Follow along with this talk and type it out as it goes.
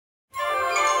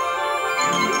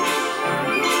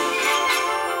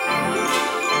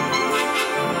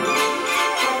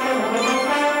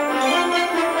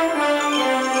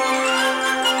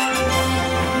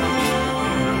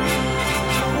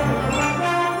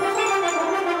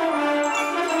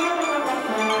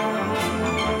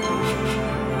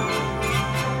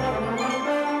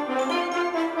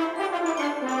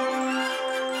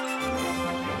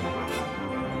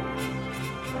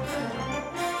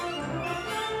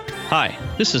Hi,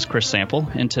 this is Chris Sample,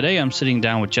 and today I'm sitting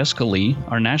down with Jessica Lee,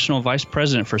 our National Vice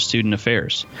President for Student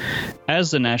Affairs.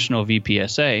 As the National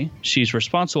VPSA, she's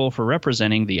responsible for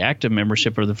representing the active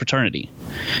membership of the fraternity.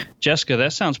 Jessica,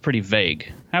 that sounds pretty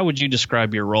vague. How would you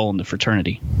describe your role in the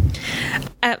fraternity?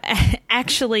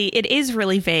 Actually, it is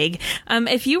really vague.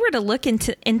 If you were to look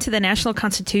into the National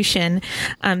Constitution,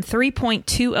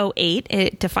 3.208,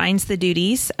 it defines the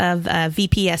duties of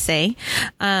VPSA.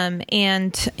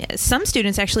 And some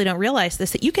students actually don't realize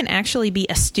this, that you can actually be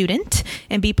a student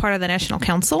and be part of the National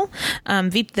Council.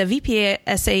 The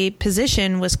VPSA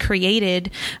position was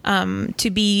created to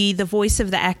be the voice of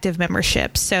the active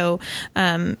membership. So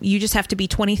you just have to be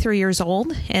 23 years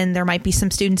old, and there might be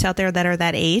some students out there that are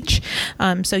that age.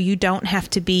 So you don't have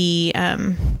to be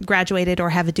graduated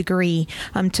or have a degree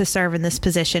to serve in this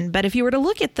position. But if you were to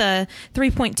look at the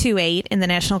 3.28 in the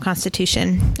National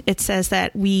Constitution, it says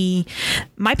that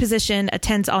my position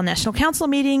attends all National Council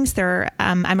meetings.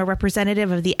 I'm a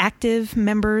representative of the active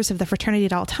members of the fraternity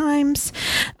at all times,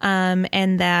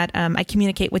 and that I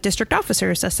communicate with district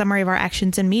officers, a summary of our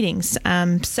actions and meetings.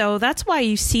 So that's why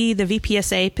you see the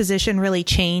VPSA position really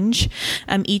change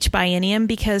each biennium,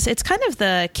 because it's kind of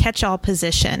the catch-all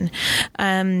position.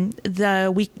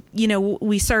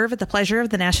 We serve at the pleasure of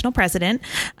the national president,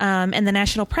 and the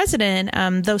national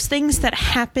president, those things that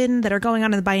happen that are going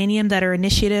on in the biennium that are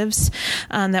initiatives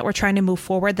that we're trying to move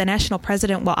forward, the national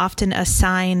president will often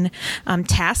assign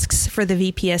tasks for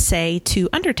the VPSA to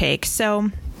undertake.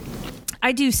 So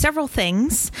I do several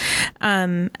things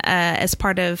as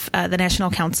part of the National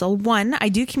Council. One, I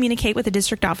do communicate with the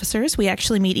district officers. We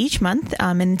actually meet each month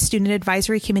in student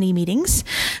advisory committee meetings.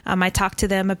 I talk to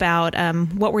them about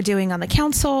what we're doing on the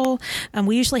council.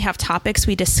 We usually have topics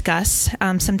we discuss.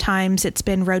 Sometimes it's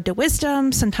been Road to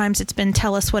Wisdom. Sometimes it's been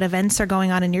tell us what events are going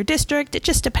on in your district. It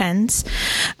just depends.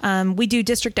 We do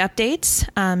district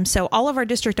updates. So all of our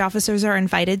district officers are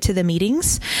invited to the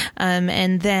meetings.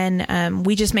 And then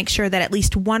we just make sure that at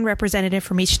least one representative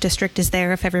from each district is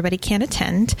there if everybody can't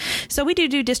attend. So we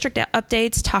do district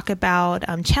updates, talk about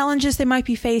challenges they might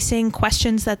be facing,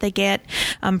 questions that they get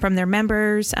from their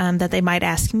members that they might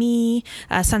ask me.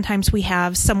 Sometimes we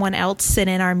have someone else sit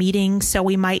in our meeting. So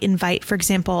we might invite, for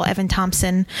example, Evan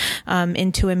Thompson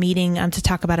into a meeting to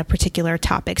talk about a particular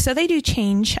topic. So they do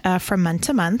change from month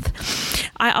to month.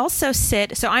 I also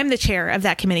so I'm the chair of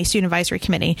that committee, Student Advisory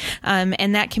Committee,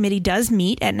 and that committee does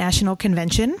meet at National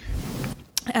Convention.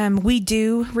 We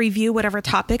do review whatever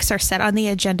topics are set on the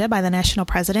agenda by the national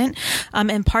president.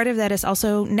 And part of that is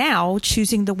also now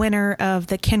choosing the winner of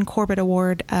the Ken Corbett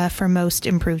Award for Most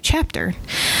Improved Chapter.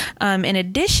 In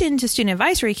addition to Student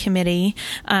Advisory Committee,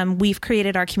 we've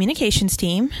created our communications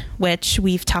team, which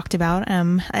we've talked about.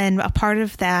 And a part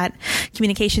of that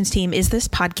communications team is this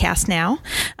podcast now.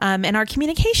 And our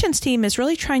communications team is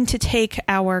really trying to take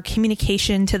our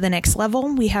communication to the next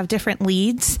level. We have different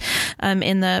leads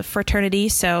in the fraternity.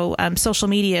 So social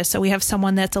media. So we have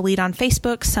someone that's a lead on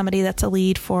Facebook, somebody that's a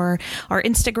lead for our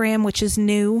Instagram, which is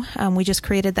new. We just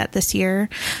created that this year,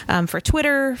 for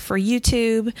Twitter, for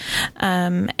YouTube,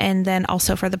 and then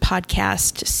also for the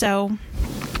podcast. So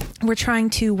we're trying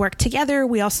to work together.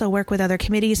 We also work with other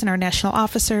committees and our national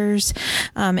officers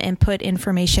and put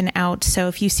information out. So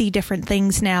if you see different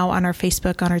things now on our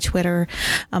Facebook, on our Twitter,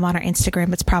 on our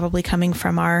Instagram, it's probably coming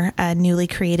from our newly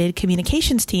created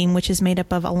communications team, which is made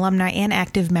up of alumni and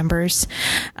active members,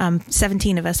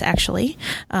 17 of us actually,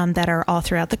 that are all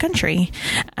throughout the country.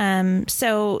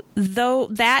 So though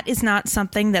that is not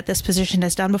something that this position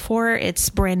has done before,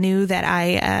 it's brand new that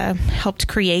I helped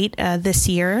create this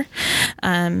year.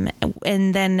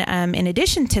 And then in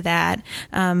addition to that,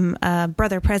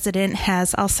 Brother President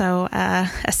has also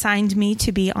assigned me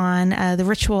to be on the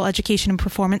Ritual Education and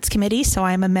Performance Committee. So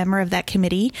I'm a member of that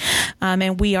committee.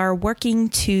 And we are working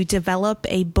to develop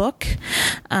a book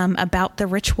about the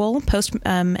ritual,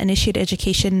 post-initiate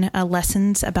education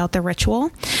lessons about the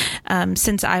ritual.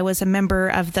 Since I was a member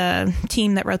of the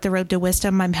team that wrote the Road to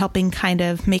Wisdom, I'm helping kind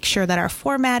of make sure that our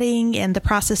formatting and the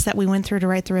process that we went through to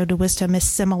write the Road to Wisdom is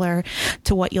similar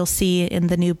to what you'll see in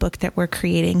the new book that we're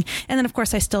creating. And then, of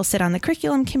course, I still sit on the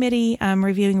curriculum committee,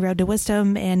 reviewing Road to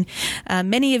Wisdom. And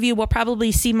many of you will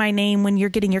probably see my name when you're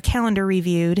getting your calendar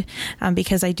reviewed,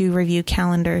 because I do review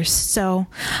calendars. So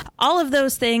all of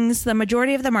those things, the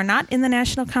majority of them are not in the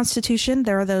National Constitution.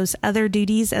 There are those other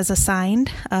duties as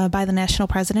assigned by the national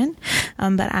president.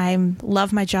 But I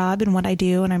love my job and what I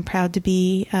do, and I'm proud to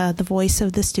be the voice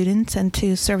of the students and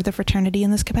to serve the fraternity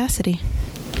in this capacity.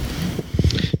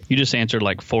 You just answered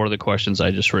like 4 of the questions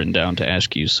I just written down to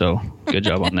ask you, so good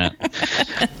job on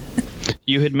that.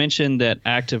 You had mentioned that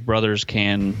active brothers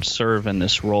can serve in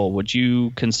this role. Would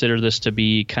you consider this to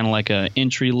be kind of like a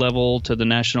entry level to the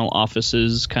national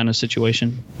offices kind of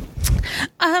situation?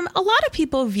 A lot of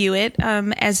people view it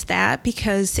as that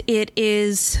because it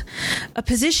is a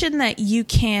position that you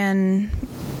can,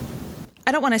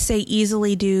 I don't want to say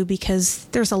easily do because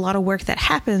there's a lot of work that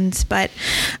happens, but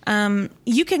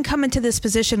you can come into this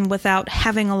position without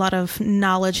having a lot of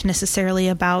knowledge necessarily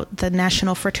about the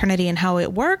national fraternity and how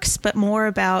it works, but more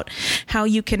about how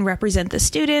you can represent the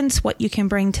students, what you can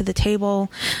bring to the table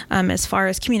as far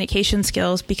as communication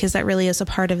skills, because that really is a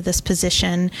part of this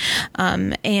position.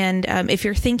 And if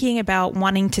you're thinking about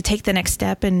wanting to take the next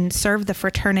step and serve the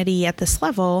fraternity at this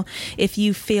level, if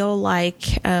you feel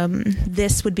like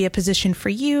this would be a position for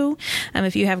you,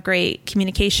 if you have great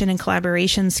communication and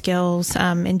collaboration skills,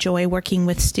 enjoy working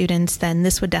with students, then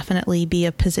this would definitely be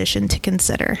a position to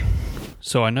consider.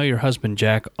 So I know your husband,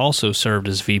 Jack, also served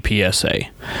as VPSA.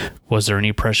 Was there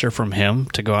any pressure from him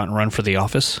to go out and run for the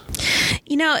office?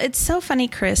 You know, it's so funny,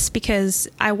 Chris, because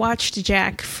I watched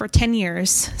Jack for 10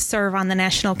 years serve on the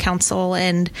National Council,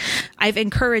 and I've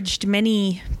encouraged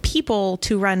many people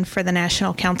to run for the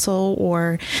National Council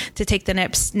or to take the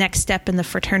next step in the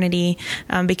fraternity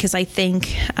because I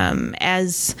think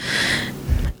as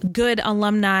good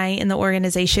alumni in the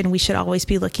organization, we should always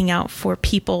be looking out for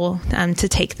people to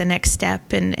take the next step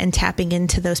and tapping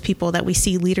into those people that we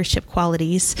see leadership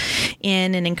qualities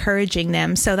in and encouraging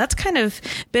them. So that's kind of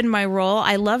been my role.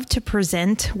 I love to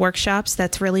present workshops.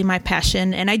 That's really my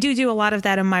passion. And I do a lot of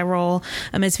that in my role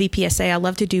as VPSA. I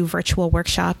love to do virtual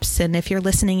workshops. And if you're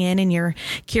listening in and you're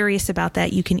curious about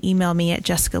that, you can email me at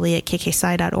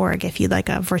jessicalee@kksci.org if you'd like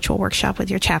a virtual workshop with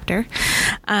your chapter.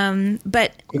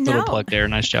 But quick little plug there.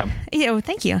 Nice job. Yeah, well,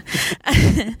 thank you.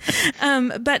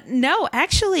 But no,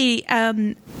 actually,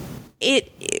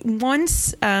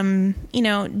 once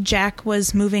Jack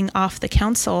was moving off the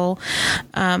council,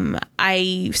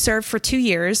 I served for 2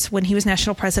 years when he was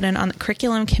national president on the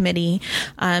curriculum committee,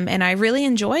 and I really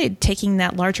enjoyed taking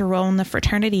that larger role in the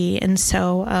fraternity. And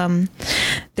so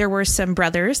there were some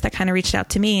brothers that kind of reached out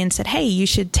to me and said, hey, you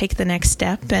should take the next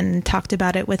step, and talked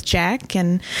about it with Jack,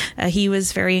 and he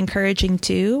was very encouraging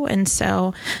too. And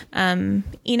so,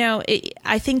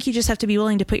 I think you just have to be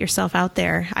willing to put yourself out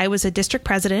there. I was a district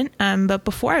president, but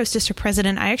before I was district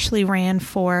president, I actually ran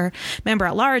for member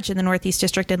at large in the Northeast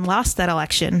District and lost that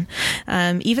election,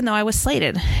 even though I was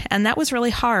slated. And that was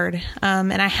really hard.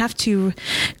 And I have to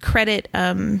credit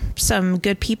some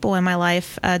good people in my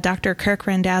life, Dr. Kirk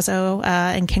Randazzo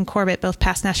and Ken Corbett, both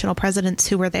past national presidents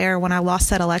who were there when I lost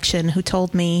that election, who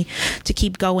told me to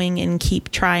keep going and keep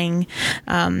trying,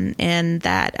 and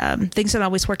that things don't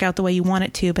always work out the way you want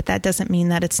it to, but that doesn't mean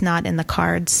that it's not in the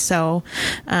cards. So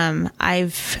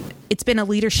it's been a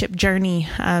leadership journey,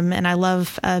 and I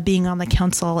love being on the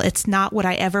council. It's not what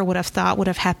I ever would have thought would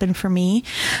have happened for me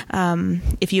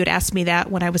if you had asked me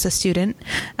that when I was a student,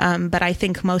 but I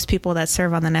think most people that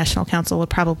serve on the National Council would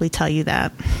probably tell you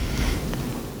that.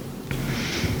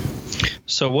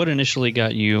 So what initially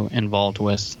got you involved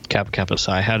with Kappa Kappa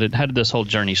Psi? How did this whole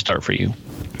journey start for you?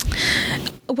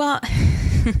 Well,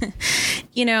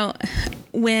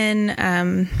 when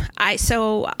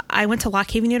I went to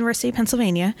Lock Haven University,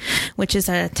 Pennsylvania, which is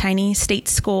a tiny state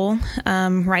school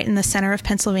right in the center of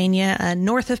Pennsylvania,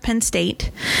 north of Penn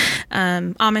State,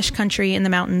 Amish country in the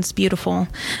mountains, beautiful.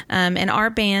 And our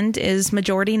band is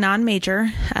majority non-major,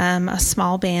 a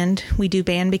small band. We do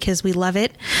band because we love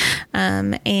it,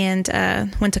 and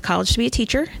went to college to be a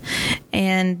teacher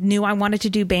and knew I wanted to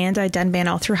do band. I'd done band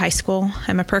all through high school.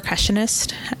 I'm a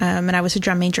percussionist, and I was a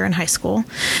drum major in high school.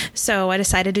 So I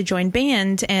decided to join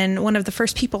band, and one of the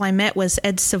first people I met was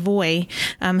Ed Savoy,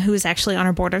 who is actually on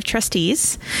our board of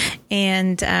trustees,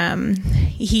 and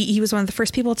he was one of the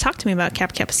first people to talk to me about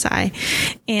Kappa Kappa Psi.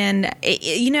 And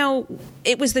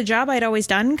it was the job I'd always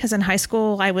done, because in high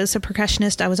school I was a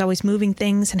percussionist. I was always moving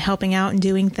things and helping out and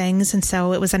doing things, and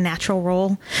so it was a natural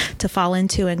role to fall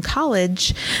into in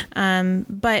college.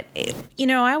 But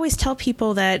I always tell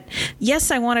people that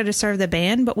yes, I wanted to serve the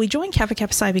band, but we joined Kappa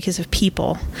Kappa Psi because of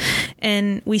people.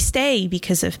 And we stay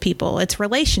because of people. It's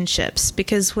relationships,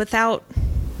 because without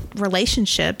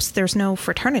relationships, there's no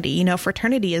fraternity.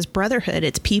 Fraternity is brotherhood.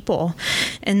 It's people.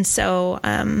 And so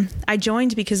I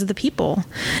joined because of the people.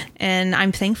 And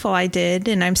I'm thankful I did.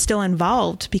 And I'm still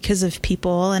involved because of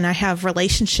people. And I have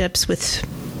relationships with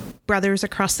brothers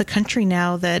across the country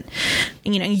now that,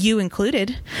 you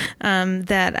included,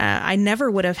 that I never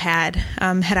would have had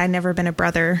had I never been a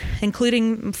brother,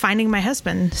 including finding my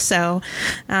husband. So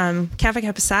Kappa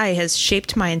Kappa Psi has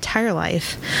shaped my entire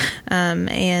life.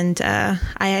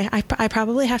 I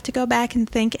probably have to go back and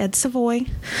thank Ed Savoy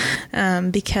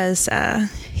because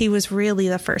he was really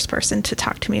the first person to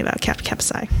talk to me about Kappa Kappa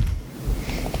Psi.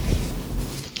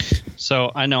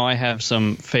 So I know I have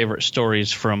some favorite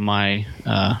stories from my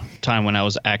time when I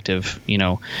was active,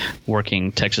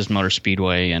 working Texas Motor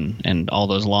Speedway and all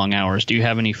those long hours. Do you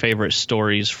have any favorite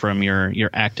stories from your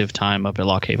active time up at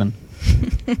Lock Haven?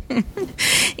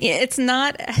 It's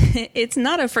not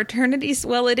a fraternity.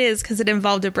 Well, it is because it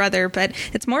involved a brother, but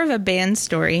it's more of a band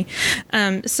story.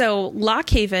 So Lock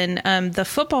Haven, the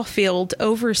football field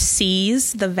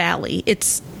oversees the valley.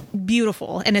 It's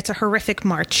beautiful, and it's a horrific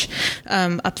march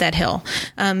up that hill.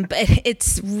 But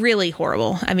it's really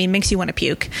horrible. I mean, makes you want to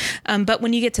puke. But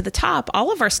when you get to the top,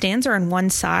 all of our stands are on one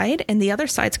side, and the other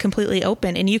side's completely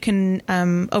open, and you can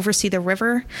oversee the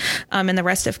river and the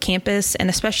rest of campus, and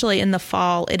especially in the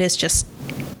fall, it is just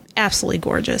absolutely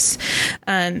gorgeous.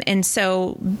 And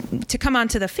so to come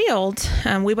onto the field,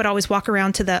 we would always walk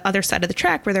around to the other side of the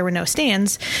track where there were no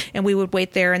stands, and we would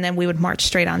wait there, and then we would march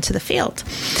straight onto the field.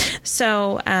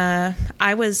 So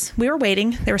we were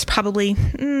waiting. There was probably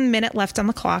a minute left on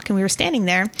the clock, and we were standing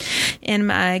there, and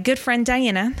my good friend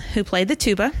Diana, who played the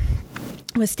tuba,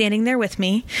 was standing there with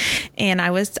me, and I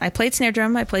played snare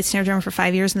drum. I played snare drum for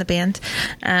 5 years in the band,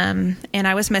 and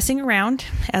I was messing around,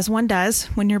 as one does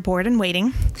when you're bored and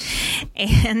waiting,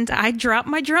 and I dropped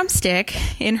my drumstick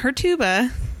in her tuba.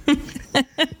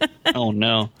 Oh,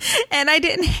 no. And I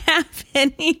didn't have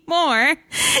any more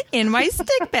in my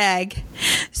stick bag.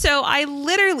 So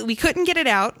we couldn't get it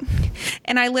out.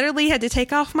 And I literally had to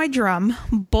take off my drum,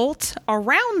 bolt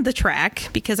around the track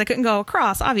because I couldn't go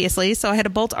across, obviously. So I had to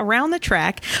bolt around the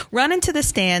track, run into the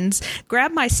stands,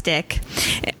 grab my stick.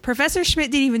 Professor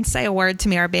Schmidt didn't even say a word to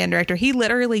me, our band director. He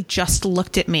literally just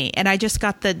looked at me, and I just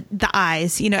got the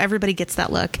eyes. Everybody gets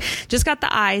that look. Just got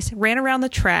the eyes, ran around the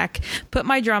track, put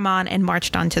my drum on, and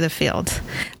marched onto the field.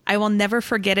 I will never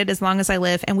forget it as long as I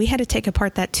live. And we had to take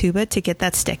apart that tuba to get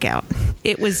that stick out.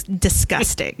 It was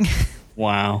disgusting.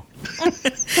 Wow.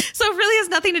 So it really has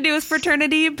nothing to do with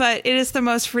fraternity, but it is the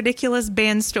most ridiculous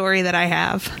band story that I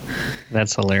have.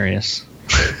 That's hilarious.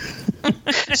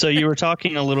 So you were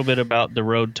talking a little bit about the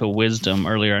road to wisdom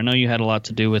earlier. I know you had a lot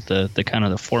to do with the kind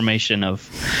of the formation of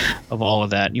all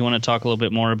of that. You want to talk a little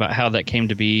bit more about how that came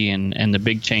to be and the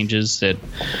big changes that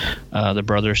the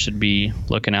brothers should be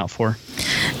looking out for?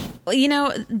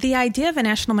 The idea of a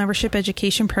national membership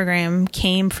education program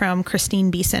came from Christine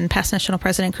Beeson, past national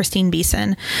president Christine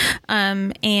Beeson.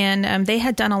 And they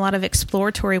had done a lot of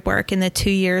exploratory work in the 2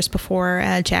 years before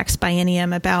Jack's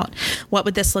biennium about what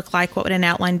would this look like, what would an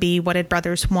outline be, what did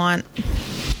brothers want.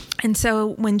 And so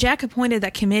when Jack appointed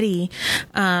that committee,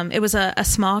 it was a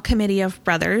small committee of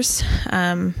brothers,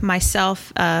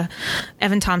 myself,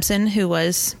 Evan Thompson, who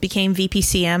became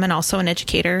VPCM and also an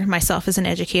educator, myself as an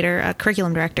educator, a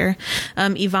curriculum director,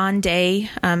 Yvonne Day,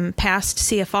 past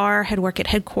CFR, had worked at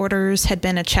headquarters, had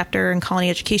been a chapter and colony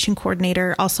education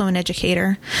coordinator, also an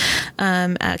educator,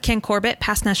 Ken Corbett,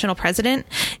 past national president,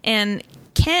 and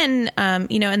Ken,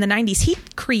 in the 90s, he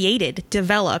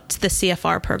developed the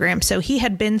CFR program. So he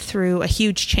had been through a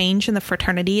huge change in the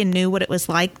fraternity and knew what it was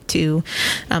like to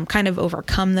kind of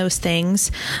overcome those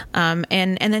things. And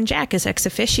then Jack is ex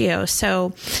officio.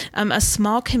 So a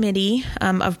small committee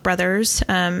of brothers,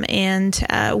 and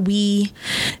we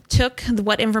took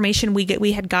what information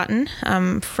we had gotten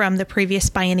from the previous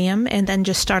biennium and then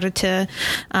just started to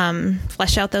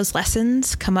flesh out those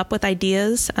lessons, come up with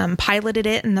ideas, piloted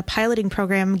it, and the piloting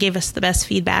program gave us the best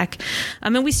feedback.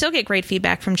 And we still get great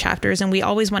feedback from chapters, and we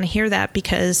always want to hear that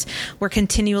because we're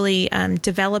continually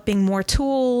developing more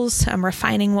tools,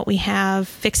 refining what we have,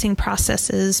 fixing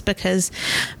processes, because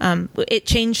it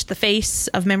changed the face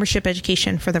of membership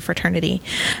education for the fraternity.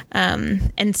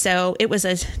 And so it was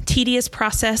a tedious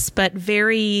process, but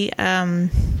very...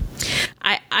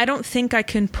 I don't think I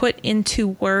can put into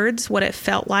words what it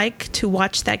felt like to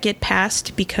watch that get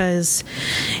passed, because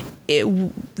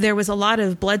there was a lot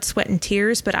of blood, sweat, and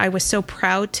tears, but I was so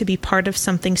proud to be part of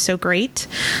something so great.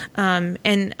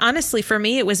 And honestly, for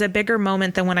me, it was a bigger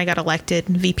moment than when I got elected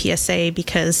VPSA,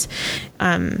 because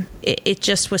it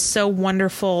just was so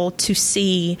wonderful to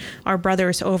see our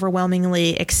brothers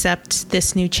overwhelmingly accept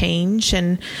this new change,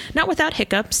 and not without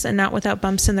hiccups and not without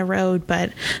bumps in the road,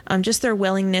 but just their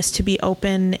willingness to be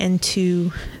open and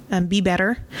to be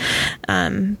better,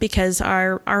 because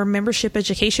our membership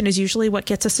education is usually what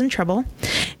gets us in trouble.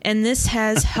 And this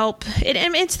has helped.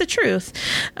 It's the truth.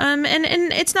 And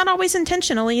it's not always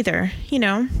intentional either,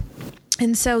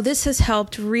 And so this has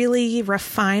helped really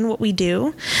refine what we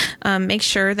do, make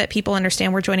sure that people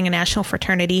understand we're joining a national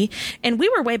fraternity. And we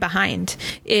were way behind.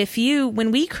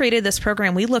 When we created this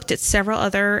program, we looked at several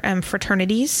other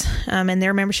fraternities and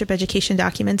their membership education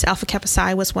documents. Alpha Kappa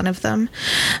Psi was one of them,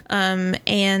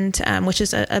 which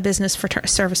is a business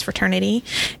service fraternity.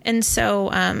 And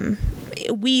so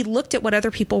we looked at what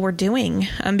other people were doing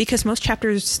because most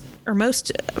chapters or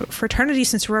most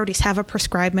fraternities and sororities have a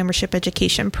prescribed membership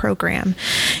education program.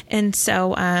 And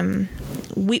so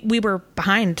we were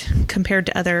behind compared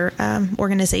to other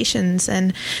organizations.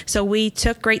 And so we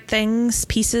took great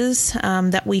pieces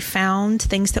that we found,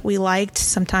 things that we liked.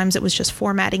 Sometimes it was just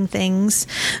formatting things.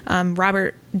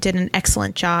 Robert did an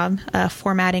excellent job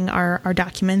formatting our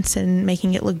documents and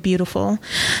making it look beautiful.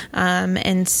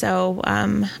 And so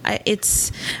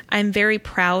I'm very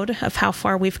proud of how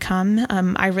far we've come.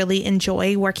 I really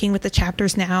enjoy working with the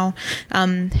chapters now,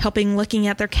 looking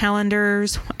at their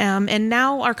calendars. And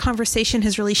now our conversation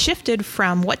has really shifted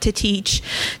from what to teach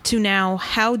to now,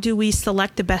 how do we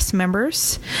select the best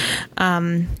members?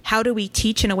 How do we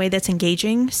teach in a way that's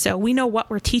engaging? So we know what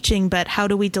we're teaching, but how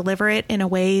do we deliver it in a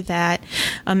way that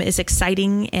is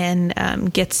exciting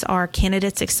and gets our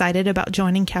candidates excited about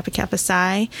joining Kappa Kappa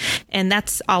Psi? And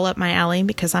that's all up my alley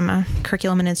because I'm a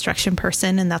curriculum and instruction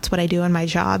person, and that's what I do in my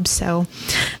job. So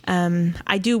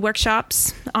I do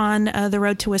workshops on the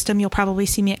Road to Wisdom. You'll probably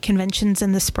see me at conventions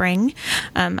in the spring.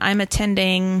 I'm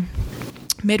attending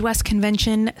Midwest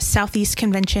Convention, Southeast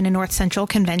Convention, and North Central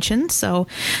Convention. So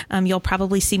you'll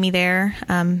probably see me there,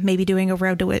 maybe doing a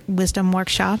Road to Wisdom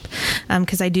workshop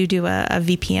because I do a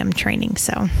VPM training.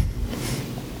 So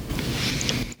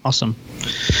awesome.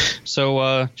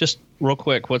 So just real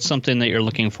quick, what's something that you're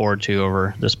looking forward to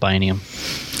over this biennium?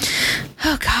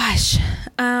 Oh, gosh.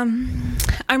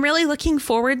 I'm really looking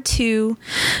forward to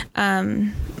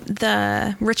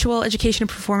the Ritual Education and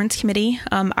Performance Committee.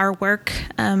 Our work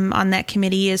on that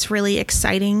committee is really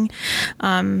exciting.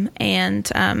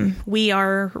 And we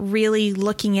are really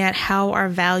looking at how our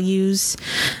values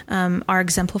are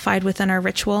exemplified within our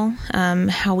ritual,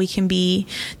 how we can be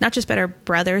not just better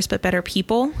brothers, but better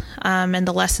people, and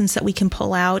the lessons that we can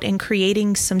pull out, and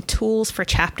creating some tools for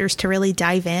chapters to really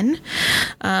dive in.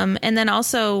 And then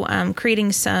also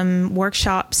creating some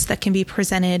workshops that can be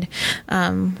presented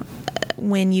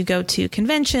when you go to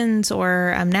conventions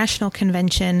or national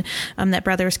convention that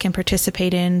brothers can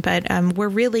participate in. But we're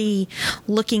really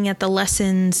looking at the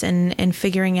lessons and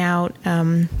figuring out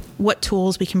what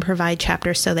tools we can provide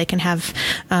chapters so they can have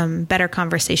better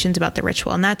conversations about the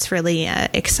ritual. And that's really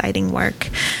exciting work.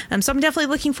 So I'm definitely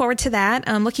looking forward to that.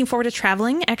 I'm looking forward to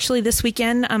traveling. Actually, this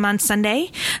weekend on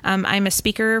Sunday, I'm a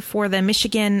speaker for the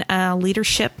Michigan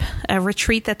leadership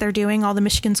retreat that they're doing. All the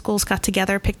Michigan schools got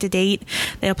together, picked a date.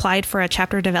 They applied for a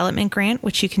chapter development grant,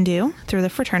 which you can do through the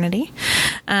fraternity.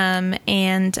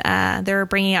 And they're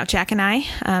bringing out Jack and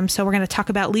I. So we're going to talk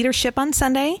about leadership on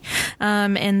Sunday.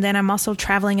 And then I'm also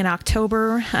traveling in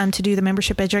October to do the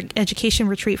membership education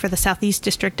retreat for the Southeast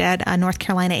District at North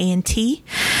Carolina A&T.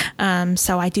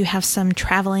 So I do have some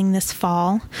traveling this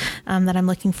fall that I'm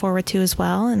looking forward to as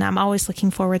well. And I'm always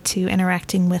looking forward to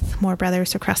interacting with more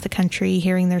brothers across the country,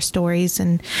 hearing their stories,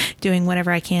 and doing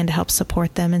whatever I can to help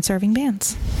support them in serving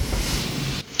bands.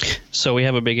 So we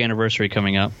have a big anniversary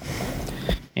coming up.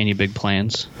 Any big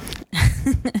plans?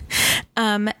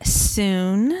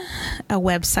 Soon a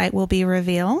website will be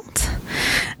revealed.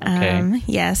 Okay.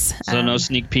 Yes. So no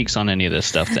sneak peeks on any of this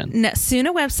stuff then? No, soon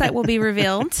a website will be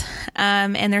revealed.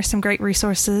 And there's some great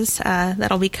resources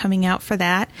that'll be coming out for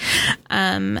that.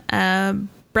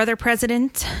 Brother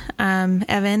President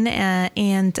Evan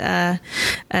and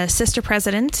Sister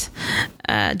President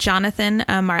Jonathan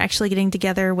are actually getting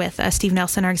together with Steve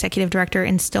Nelson, our Executive Director,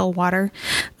 in Stillwater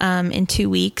in 2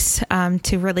 weeks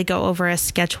to really go over a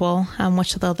schedule,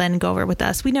 which they'll then go over with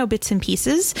us. We know bits and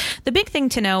pieces. The big thing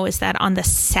to know is that on the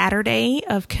Saturday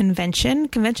of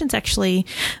convention's actually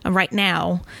right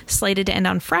now slated to end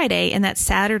on Friday, and that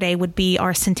Saturday would be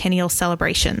our centennial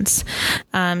celebrations.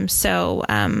 So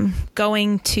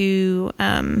going to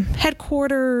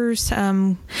headquarters,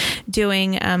 going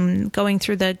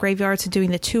through the graveyards and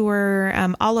doing the tour.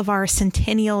 All of our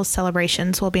centennial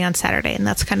celebrations will be on Saturday, and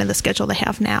that's kind of the schedule they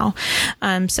have now.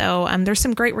 So there's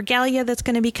some great regalia that's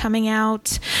going to be coming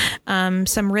out,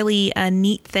 some really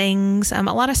neat things. A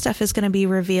lot of stuff is going to be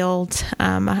revealed,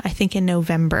 I think, in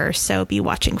November, so be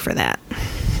watching for that.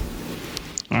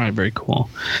 All right, very cool.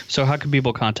 So how can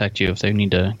people contact you if they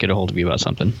need to get a hold of you about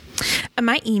something?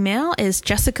 My email is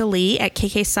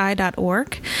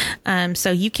jessicalee@kksci.org.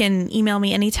 So you can email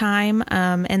me anytime.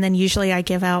 And then usually I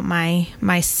give out my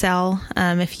cell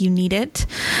if you need it.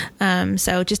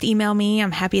 So just email me.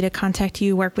 I'm happy to contact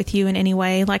you, work with you in any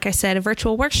way. Like I said,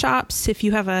 virtual workshops, if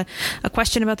you have a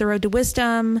question about the Road to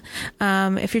Wisdom,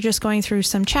 if you're just going through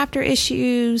some chapter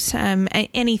issues,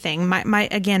 anything.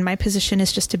 My position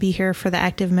is just to be here for the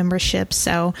active membership.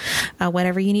 So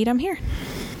whatever you need, I'm here.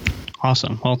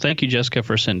 Awesome. Well, thank you, Jessica,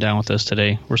 for sitting down with us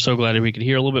today. We're so glad that we could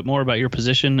hear a little bit more about your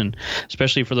position, and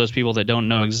especially for those people that don't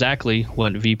know exactly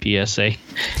what VPSA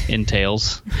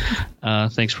entails.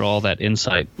 Thanks for all that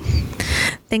insight.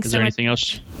 Thanks Is so there much. anything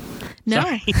else? No.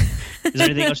 Is there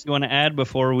anything else you want to add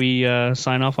before we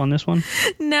sign off on this one?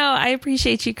 No, I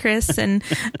appreciate you, Chris. And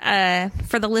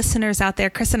for the listeners out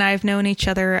there, Chris and I have known each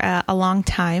other a long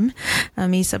time.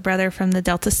 He's a brother from the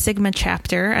Delta Sigma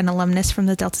chapter, an alumnus from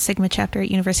the Delta Sigma chapter at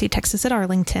University of Texas at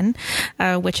Arlington,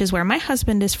 which is where my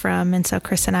husband is from. And so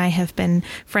Chris and I have been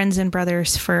friends and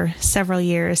brothers for several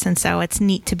years. And so it's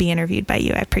neat to be interviewed by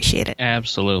you. I appreciate it.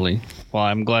 Absolutely. Well,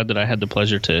 I'm glad that I had the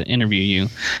pleasure to interview you.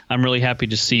 I'm really happy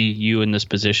to see you in this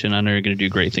position. I know you're going to do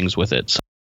great things with it.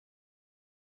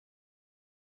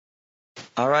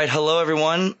 All right. Hello,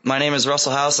 everyone. My name is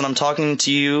Russell House, and I'm talking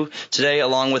to you today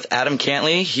along with Adam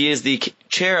Cantley. He is the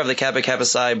chair of the Kappa Kappa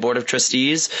Psi Board of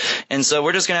Trustees. And so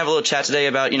we're just going to have a little chat today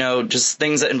about, just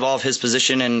things that involve his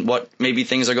position and what maybe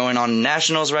things are going on in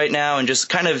nationals right now, and just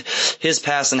kind of his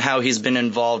past and how he's been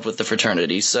involved with the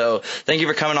fraternity. So thank you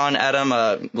for coming on,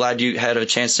 Adam. Glad you had a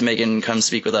chance to make it and come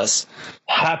speak with us.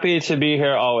 Happy to be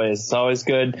here always. It's always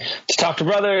good to talk to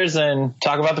brothers and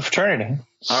talk about the fraternity.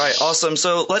 All right, awesome.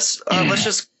 So let's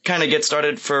just kind of get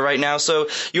started for right now. So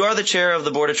you are the chair of the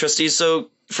Board of Trustees.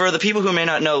 So for the people who may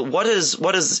not know, what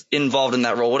is involved in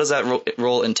that role? What does that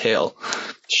role entail?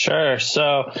 Sure.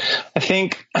 So I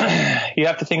think you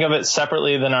have to think of it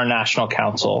separately than our national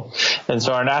council. And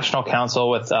so our national council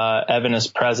with Evan as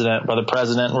president, brother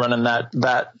president, running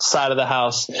that side of the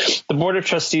house. The Board of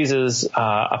Trustees is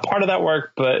a part of that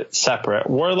work, but separate.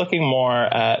 We're looking more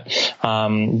at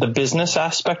the business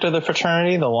aspect of the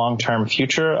fraternity, the long-term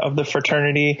future of the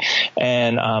fraternity,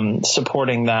 and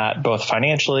supporting that both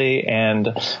financially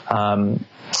and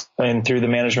through the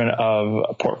management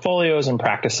of portfolios and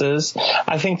practices.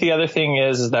 I think the other thing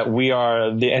is that we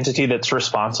are the entity that's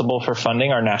responsible for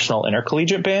funding our national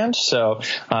intercollegiate band. So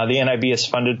the NIB is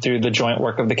funded through the joint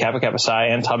work of the Kappa Kappa Psi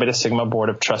and Tau Beta Sigma Board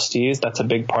of Trustees. That's a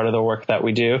big part of the work that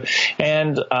we do.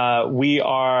 And we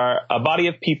are a body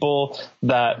of people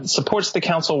that supports the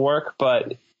council work,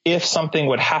 but if something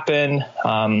would happen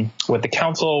with the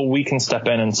council, we can step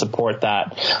in and support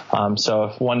that. So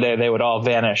if one day they would all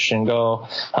vanish and go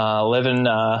live in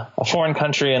a foreign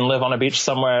country and live on a beach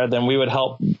somewhere, then we would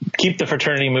help keep the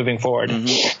fraternity moving forward,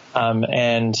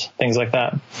 and things like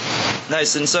that.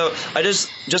 Nice. And so I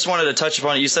just wanted to touch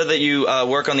upon it. You said that you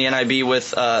work on the NIB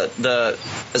with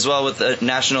as well with the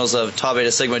Nationals of Tau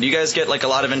Beta Sigma. Do you guys get like a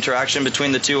lot of interaction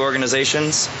between the two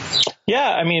organizations? Yeah,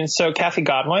 I mean, so Kathy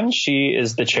Godwin, she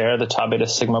is the chair of the Tau Beta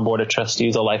Sigma Board of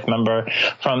Trustees, a life member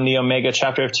from the Omega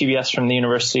chapter of TBS from the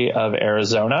University of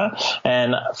Arizona.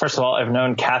 And first of all, I've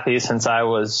known Kathy since I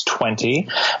was 20,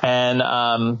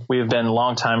 and we've been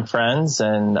longtime friends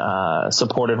and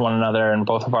supported one another in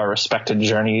both of our respected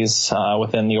journeys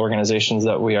within the organizations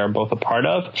that we are both a part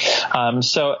of.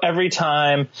 So every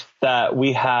time that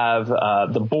we have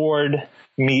the board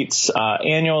meets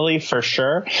annually for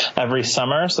sure every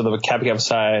summer. So the Kappa Kappa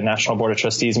Psi National Board of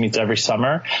Trustees meets every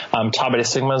summer. Tau Beta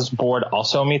Sigma's board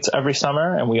also meets every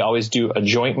summer, and we always do a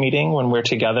joint meeting when we're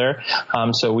together.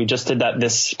 So we just did that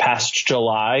this past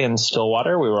July in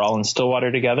Stillwater. We were all in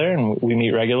Stillwater together, and we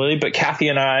meet regularly. But Kathy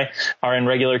and I are in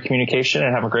regular communication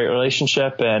and have a great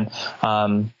relationship, and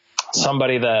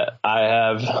somebody that I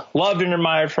have loved and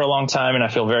admired for a long time, and I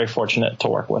feel very fortunate to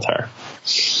work with her.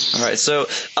 All right. So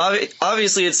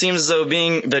obviously it seems as though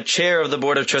being the chair of the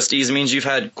Board of Trustees means you've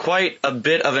had quite a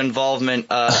bit of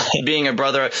involvement being a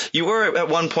brother. You were at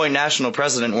one point national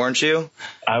president, weren't you?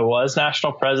 I was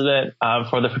national president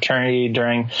for the fraternity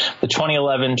during the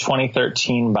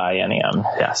 2011-2013 biennium.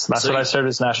 Yes, that's what I served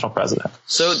as national president.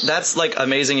 So that's like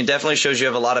amazing. It definitely shows you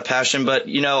have a lot of passion. But,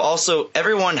 also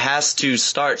everyone has to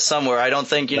start somewhere. I don't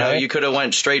think, you could have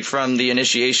went straight from the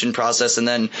initiation process and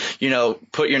then,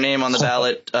 put your name on the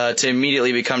ballot to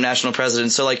immediately become national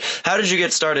president. So like, how did you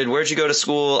get started? Where'd you go to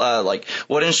school? Like,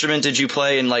 what instrument did you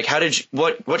play? And like,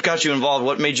 what got you involved?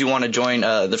 What made you want to join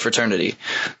the fraternity?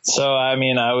 So, I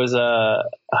mean, I was a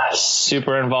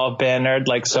super involved band nerd,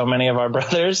 like so many of our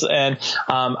brothers. And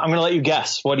I'm going to let you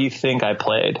guess. What do you think I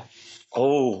played?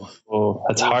 Oh,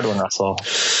 that's a hard one, Russell.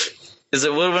 Is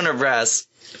it woodwind or brass?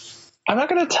 I'm not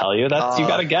going to tell you. That's you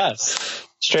got to guess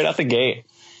straight out the gate.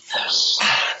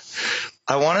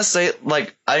 I want to say,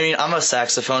 like, I mean, I'm a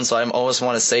saxophone, so I always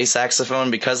want to say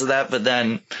saxophone because of that. But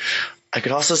then I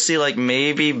could also see, like,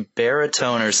 maybe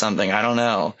baritone or something. I don't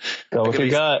know. Go with your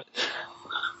gut.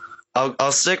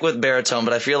 I'll stick with baritone,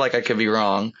 but I feel like I could be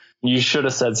wrong. You should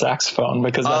have said saxophone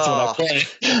because that's what I played.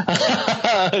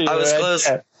 I was close.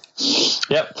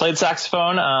 Yep, played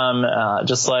saxophone.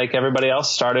 Just like everybody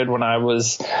else, started when I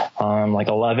was like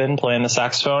 11 playing the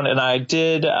saxophone, and I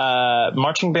did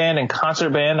marching band and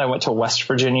concert band. I went to West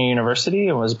Virginia University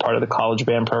and was part of the college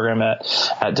band program at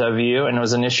WVU, and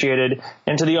was initiated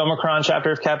into the Omicron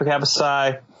chapter of Kappa Kappa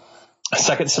Psi.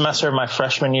 Second semester of my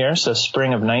freshman year, so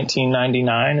spring of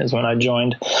 1999 is when I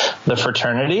joined the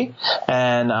fraternity.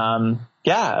 And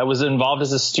I was involved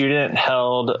as a student,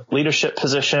 held leadership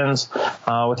positions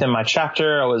within my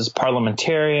chapter. I was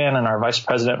parliamentarian and our vice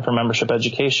president for membership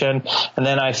education. And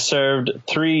then I served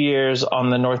 3 years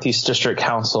on the Northeast District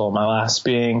Council, my last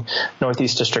being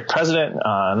Northeast District president,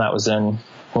 and that was in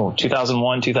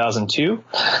 2001, 2002.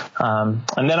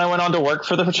 And then I went on to work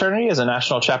for the fraternity as a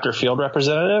national chapter field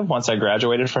representative once I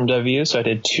graduated from WVU. So I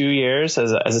did 2 years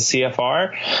as a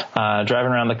CFR,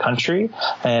 driving around the country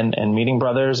and meeting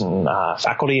brothers and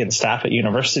faculty and staff at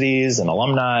universities and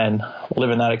alumni and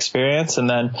living that experience. And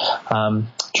then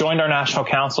joined our national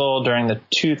council during the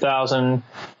 2005-2007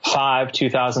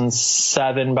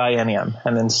 biennium,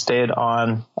 and then stayed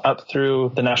on up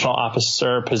through the national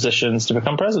officer positions to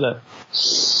become president.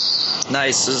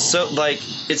 Nice. So, like,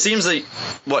 it seems like,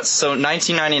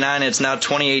 1999, it's now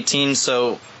 2018,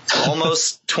 so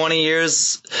almost 20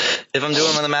 years, if I'm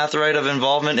doing the math right, of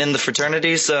involvement in the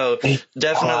fraternity. So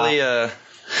definitely,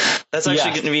 that's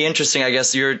actually going to be interesting. I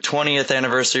guess your 20th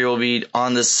anniversary will be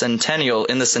in the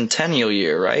centennial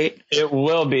year, right? It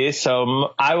will be.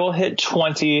 So I will hit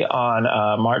 20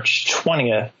 on March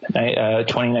 20th,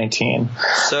 2019.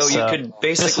 So you could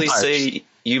basically say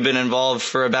you've been involved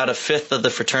for about a fifth of the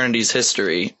fraternity's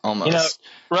history, almost. You know,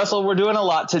 Russell, we're doing a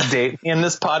lot to date in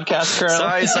this podcast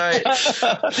currently. Sorry.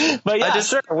 But yeah,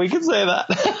 sure, we can say that.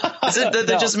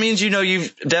 That just means, you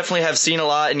definitely have seen a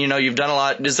lot and, you've done a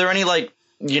lot. Is there any, like,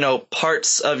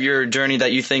 parts of your journey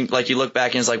that you think, like, you look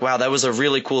back and it's like, wow, that was a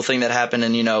really cool thing that happened,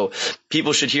 and,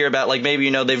 people should hear about, like, maybe,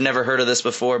 they've never heard of this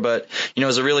before, but, it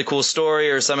was a really cool story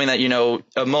or something that,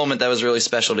 a moment that was really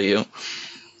special to you?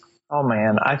 Oh,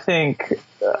 man, I think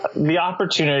the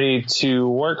opportunity to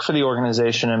work for the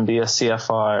organization and be a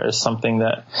CFR is something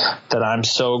that I'm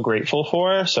so grateful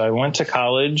for. So I went to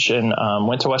college and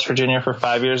went to West Virginia for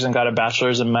 5 years and got a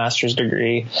bachelor's and master's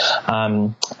degree.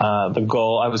 The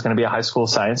goal, I was going to be a high school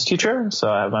science teacher. So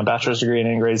I have my bachelor's degree in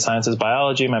integrated sciences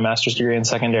biology, my master's degree in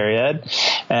secondary ed,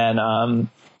 and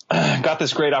got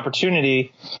this great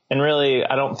opportunity. And really,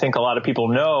 I don't think a lot of people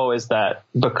know is that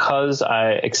because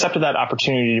I accepted that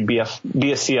opportunity to be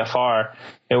a CFR,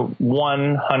 it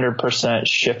 100%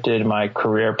 shifted my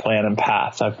career plan and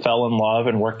path. I fell in love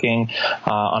in working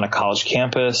on a college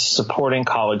campus, supporting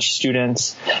college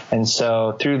students. And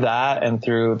so through that and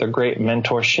through the great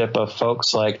mentorship of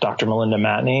folks like Dr. Melinda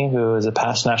Matney, who is a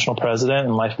past national president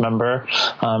and life member,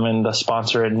 and the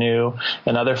sponsor at NEW,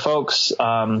 and other folks,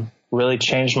 really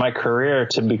changed my career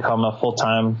to become a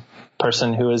full-time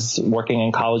person who is working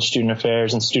in college student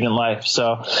affairs and student life.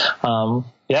 So,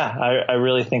 I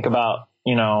really think about,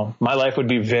 my life would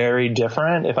be very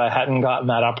different if I hadn't gotten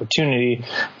that opportunity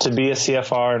to be a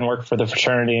CFR and work for the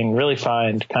fraternity and really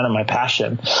find kind of my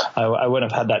passion. I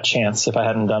wouldn't have had that chance if I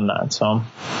hadn't done that. So,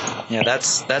 yeah, that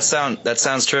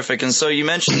sounds terrific. And so you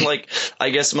mentioned, like,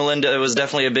 I guess Melinda was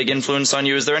definitely a big influence on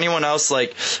you. Is there anyone else,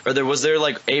 like, was there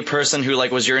like a person who,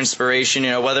 like, was your inspiration?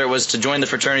 Whether it was to join the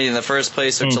fraternity in the first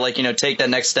place or to, like, take that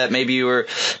next step. Maybe you were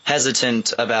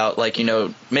hesitant about, like,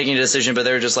 making a decision, but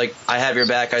they were just like, I have your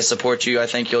back, I support you. I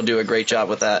think you'll do a great job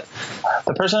with that.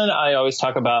 The person I always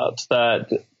talk about that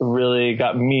really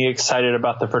got me excited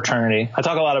about the fraternity. I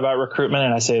talk a lot about recruitment,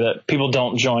 and I say that people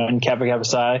don't join Kappa Kappa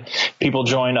Psi. People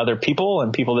join other people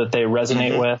and people that they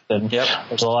resonate with. And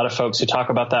there's a lot of folks who talk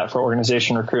about that for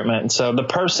organization recruitment. And so the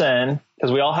person,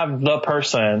 because we all have the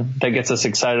person that gets us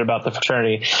excited about the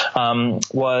fraternity,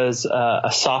 was a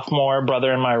sophomore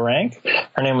brother in my rank.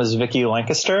 Her name was Vicki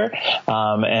Lancaster.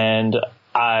 And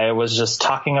I was just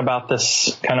talking about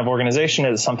this kind of organization.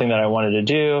 It's something that I wanted to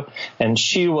do. And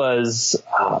she was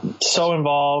so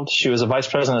involved. She was a vice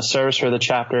president of service for the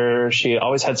chapter. She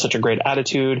always had such a great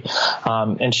attitude.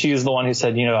 And she was the one who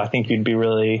said, I think you'd be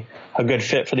really a good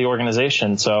fit for the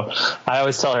organization. So I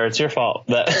always tell her it's your fault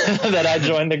that that I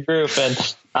joined the group and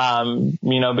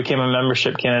became a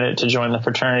membership candidate to join the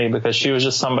fraternity, because she was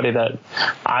just somebody that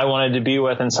I wanted to be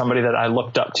with and somebody that I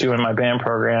looked up to in my band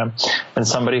program and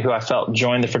somebody who I felt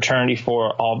joined the fraternity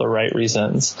for all the right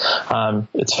reasons.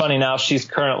 It's funny now, she's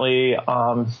currently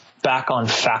back on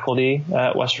faculty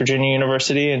at West Virginia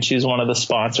University, and she's one of the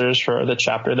sponsors for the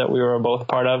chapter that we were both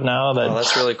part of now.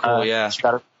 That's really cool. Yeah. She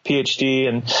got her PhD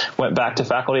and went back to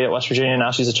faculty at West Virginia.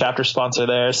 Now she's a chapter sponsor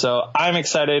there. So I'm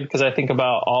excited because I think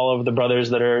about all of the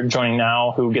brothers that are joining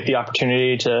now who get the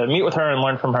opportunity to meet with her and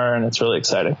learn from her, and it's really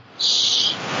exciting.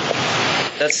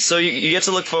 That's so you get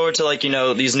to look forward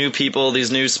to these new people,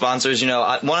 these new sponsors.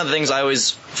 One of the things I always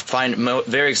find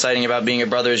very exciting about being a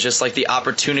brother is just the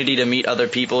opportunity to meet other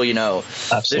people.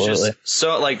 Absolutely.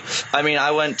 So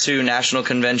I went to National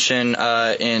Convention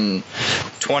in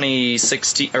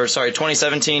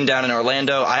 2017 down in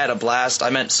Orlando. I had a blast. I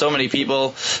met so many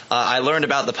people. I learned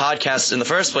about the podcast in the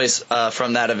first place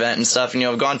from that event and stuff. And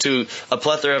I've gone to a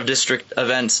plethora of district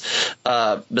events.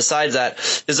 Besides that,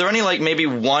 is there any maybe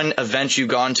one event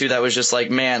you've gone to that was just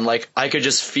man, I could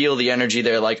just feel the energy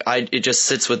there, it just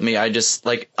sits with me, I just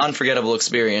unforgettable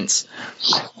experience?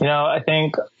 I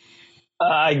think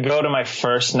I go to my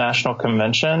first national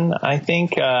convention. I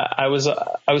think I was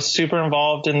super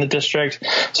involved in the district,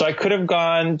 so I could have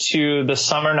gone to the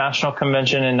summer national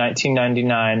convention in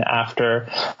 1999 after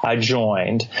I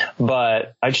joined,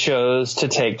 but I chose to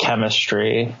take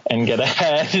chemistry and get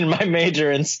ahead in my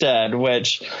major instead,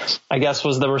 which I guess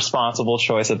was the responsible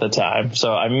choice at the time.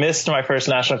 So I missed my first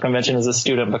national convention as a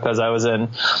student because I was in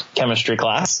chemistry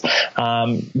class.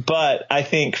 But I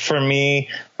think for me,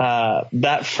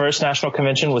 that first national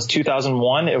convention was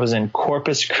 2001. It was in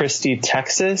Corpus Christi,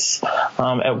 Texas.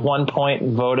 At one point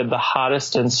voted the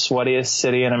hottest and sweatiest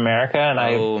city in America. And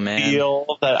I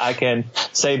feel that I can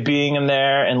say being in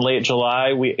there in late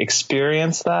July, we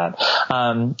experienced that.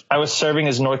 I was serving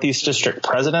as Northeast District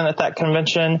President at that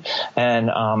convention.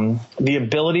 And the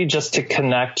ability just to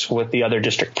connect with the other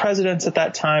district presidents at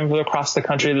that time who across the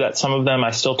country, that some of them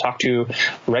I still talk to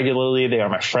regularly. They are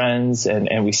my friends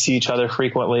and we see each other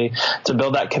frequently. To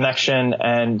build that connection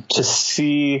and to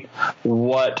see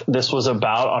what this was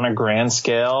about on a grand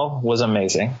scale was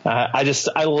amazing. I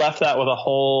left that with a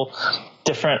whole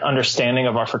different understanding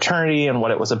of our fraternity and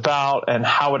what it was about and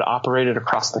how it operated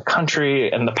across the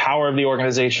country and the power of the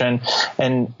organization,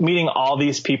 and meeting all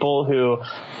these people who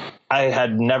I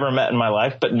had never met in my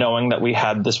life, but knowing that we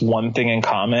had this one thing in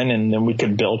common and then we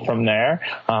could build from there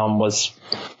was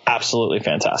absolutely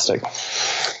fantastic.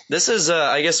 This is,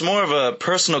 I guess, more of a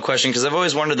personal question, because I've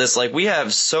always wondered this. Like, we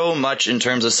have so much in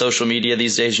terms of social media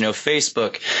these days, you know,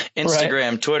 Facebook,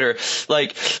 Instagram, right, Twitter.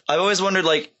 Like, I've always wondered,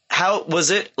 like, how was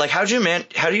it, like, how do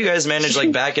you guys manage,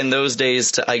 like, back in those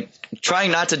days to, like,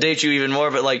 trying not to date you even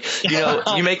more, but, like, you know,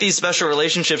 you make these special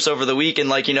relationships over the week, and,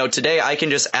 like, you know, today I can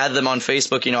just add them on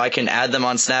Facebook, you know, I can add them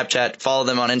on Snapchat, follow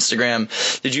them on Instagram.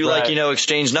 Did you, like, you know,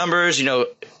 exchange numbers, you know,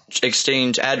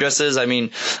 exchange addresses? I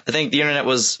mean, I think the internet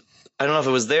was, I don't know if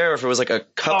it was there or if it was like a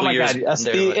couple years. God, yes,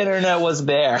 the internet was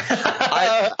there.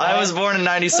 I was born in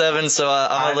 97, so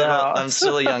I'm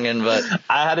still a youngin', but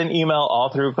I had an email all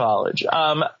through college.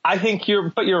 I think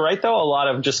you're right though. A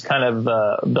lot of just kind of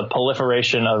the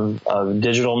proliferation of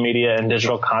digital media and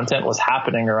digital content was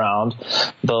happening around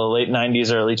the late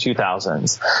 90s, early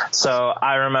 2000s. So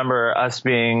I remember us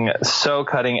being so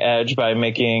cutting edge by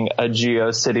making a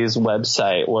GeoCities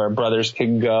website where brothers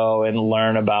could go and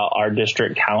learn about our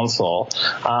district council.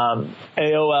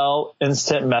 AOL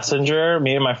Instant Messenger.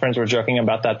 Me and my friends were joking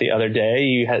about that the other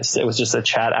day. It was just a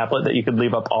chat applet that you could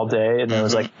leave up all day, and there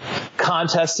was like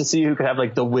contests to see who could have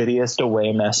like the wittiest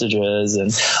away messages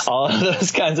and all of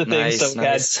those kinds of things. So we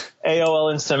had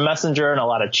AOL Instant Messenger and a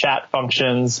lot of chat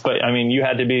functions, but I mean, you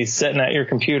had to be sitting at your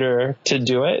computer to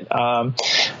do it.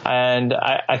 And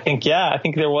I think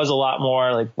there was a lot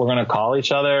more like, we're going to call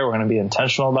each other, we're going to be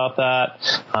intentional about that.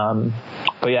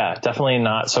 But yeah, definitely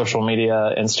not social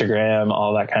media, Instagram,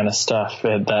 all that kind of stuff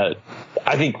that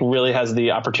I think really has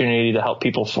the opportunity to help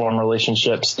people form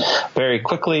relationships very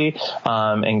quickly,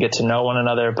 and get to know one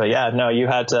another. But yeah, no, you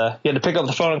had to pick up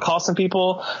the phone and call some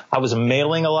people. I was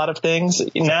mailing a lot of things.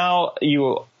 Now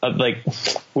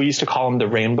we used to call them the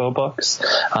rainbow books.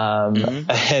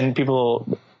 And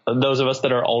people those of us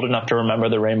that are old enough to remember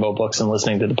the Rainbow books and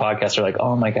listening to the podcast are like,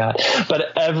 oh my God.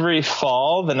 But every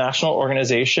fall, the national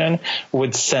organization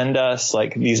would send us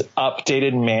like these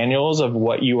updated manuals of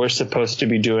what you were supposed to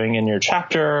be doing in your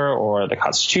chapter or the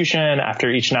Constitution. After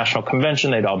each national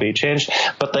convention, they'd all be changed.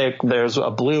 But there's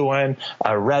a blue one,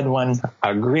 a red one,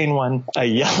 a green one, a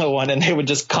yellow one, and they would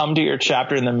just come to your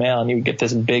chapter in the mail, and you would get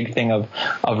this big thing of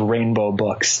Rainbow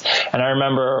books. And I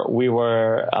remember we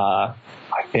were, I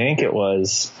think it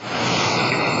was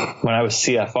when I was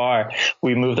CFR,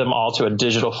 we moved them all to a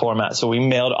digital format. So we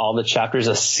mailed all the chapters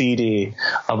a CD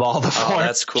of all the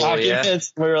that's cool,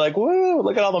 documents. Yeah. We were like, woo,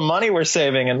 look at all the money we're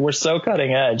saving, and we're so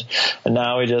cutting edge. And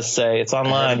now we just say it's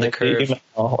online. The curve.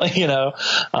 Email,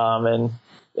 and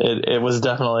it was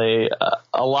definitely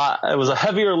a lot. It was a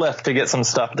heavier lift to get some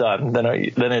stuff done than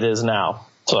it is now.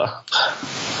 So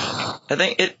I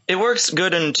think it works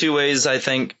good in two ways, I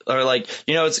think, or like,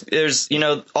 there's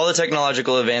all the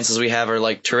technological advances we have are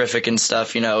like terrific and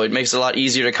stuff, it makes it a lot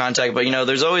easier to contact, but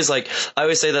there's always like, I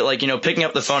always say that like, picking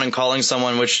up the phone and calling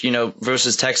someone, which,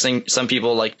 versus texting, some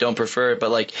people like don't prefer it, but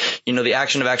like, the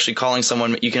action of actually calling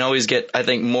someone, you can always get, I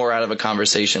think, more out of a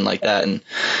conversation like that. And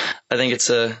I think it's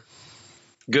a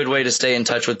good way to stay in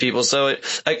touch with people. So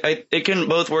it can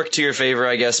both work to your favor,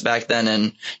 I guess, back then.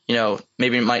 And,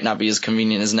 maybe it might not be as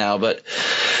convenient as now, but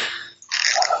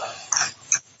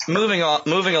moving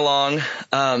along.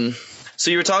 So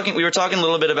we were talking a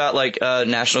little bit about like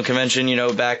national convention,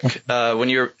 back when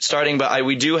you were starting, but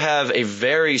we do have a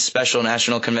very special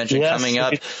national convention coming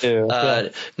up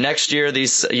next year.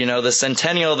 The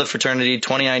centennial of the fraternity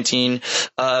 2019.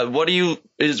 What are you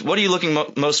looking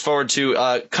most forward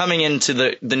to coming into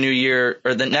the new year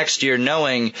or the next year,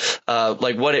 knowing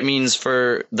like what it means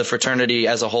for the fraternity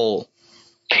as a whole?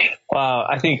 Wow,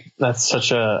 I think that's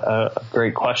such a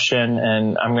great question,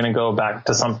 and I'm going to go back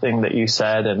to something that you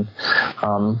said and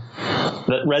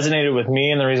that resonated with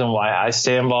me, and the reason why I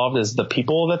stay involved is the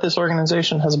people that this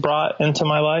organization has brought into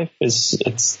my life.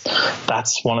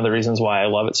 That's one of the reasons why I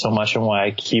love it so much and why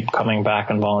I keep coming back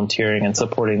and volunteering and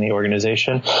supporting the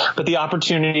organization. But the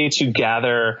opportunity to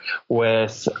gather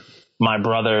with my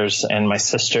brothers and my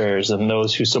sisters and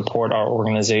those who support our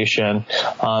organization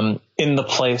in the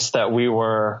place that we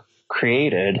were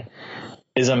created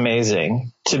is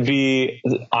amazing. To be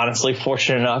honestly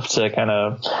fortunate enough to kind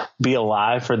of be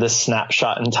alive for this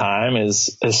snapshot in time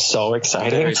is so exciting.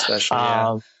 Very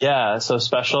special, yeah, so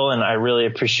special. And I really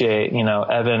appreciate,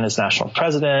 Evan as national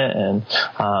president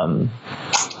and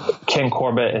Ken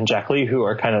Corbett and Jack Lee, who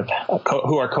are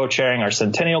co-chairing our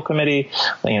Centennial Committee.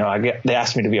 They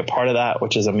asked me to be a part of that,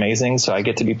 which is amazing. So I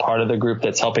get to be part of the group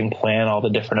that's helping plan all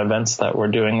the different events that we're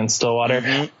doing in Stillwater.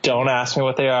 Mm-hmm. Don't ask me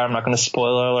what they are. I'm not going to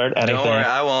spoiler alert anything. Don't worry,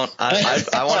 I won't.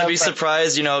 I want to be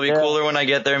surprised. It'll be cooler when I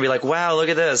get there and be like, wow, look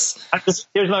at this.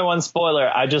 Here's my one spoiler.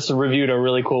 I just reviewed a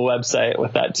really cool website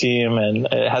with that team, and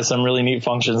it has some really neat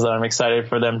functions that I'm excited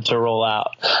for them to roll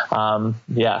out.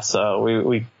 So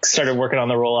we started working on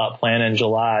the rollout plan in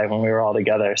July when we were all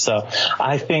together. So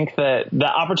I think that the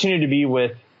opportunity to be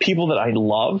with people that I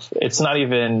love, it's not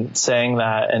even saying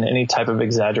that in any type of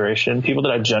exaggeration, people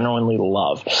that I genuinely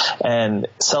love, and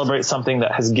celebrate something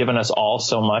that has given us all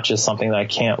so much is something that I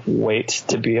can't wait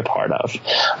to be a part of.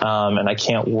 And I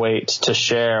can't wait to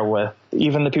share with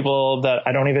even the people that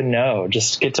I don't even know.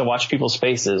 Just get to watch people's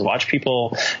faces, watch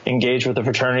people engage with the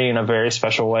fraternity in a very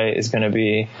special way is going to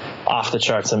be off the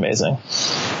charts amazing.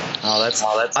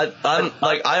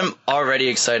 I'm already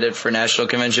excited for National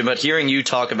Convention, but hearing you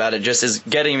talk about it just is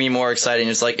getting me more excited.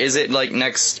 It's like, is it like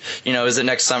next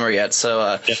summer yet? So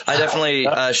I definitely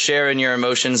share in your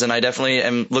emotions, and I definitely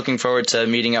am looking forward to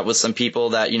meeting up with some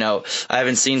people that, I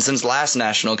haven't seen since last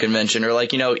National Convention, or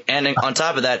and on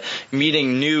top of that,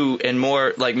 meeting new and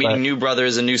more, meeting new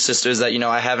brothers and new sisters that,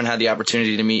 I haven't had the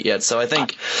opportunity to meet yet. So I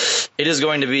think it is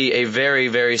going to be a very,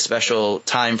 very special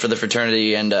time for the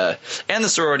fraternity and the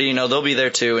sorority. They'll be there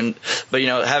too. But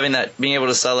being able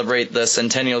to celebrate the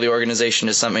centennial of the organization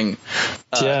is something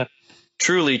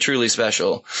truly, truly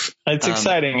special. It's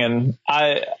exciting. And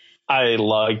I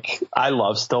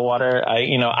love Stillwater.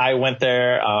 I went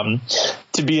there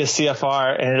to be a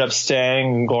CFR, ended up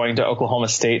staying and going to Oklahoma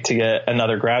State to get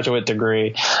another graduate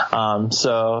degree.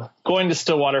 So going to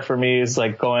Stillwater for me is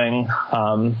like going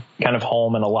kind of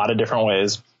home in a lot of different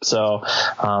ways. So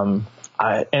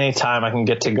anytime I can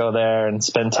get to go there and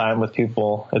spend time with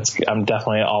people, I'm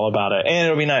definitely all about it. And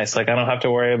it'll be nice. I don't have to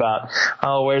worry about,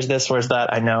 where's this, where's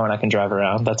that. I know, and I can drive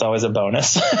around. That's always a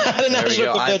bonus. There we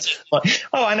go.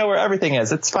 I know where everything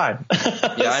is. It's fine.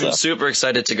 I'm super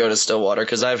excited to go to Stillwater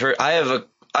because I have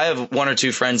I have one or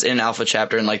two friends in Alpha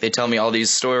chapter, and like they tell me all these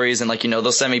stories, and like,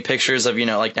 they'll send me pictures of,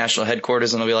 like national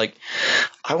headquarters, and they'll be like,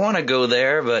 I want to go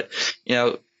there, but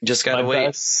just gotta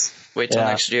wait till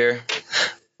next year.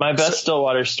 My best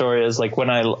Stillwater story is like when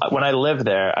I lived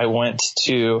there, I went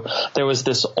to, there was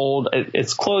this old,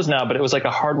 it's closed now, but it was like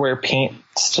a hardware paint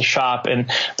shop, and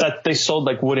that they sold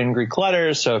like wooden Greek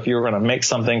letters. So if you were going to make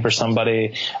something for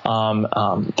somebody,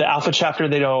 the Alpha chapter,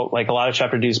 they don't, like a lot of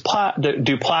chapter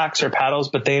do plaques or paddles,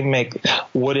 but they make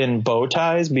wooden bow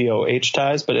ties, BOH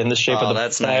ties, but in the shape of the,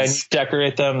 that's nice. I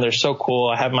decorate them. They're so cool.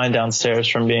 I have mine downstairs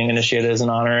from being initiated as an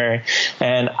honorary.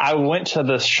 And I went to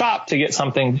the shop to get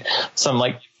some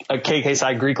like a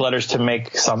KKSI Greek letters to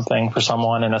make something for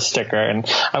someone and a sticker. And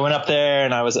I went up there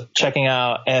and I was checking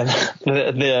out, and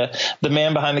the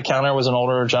man behind the counter was an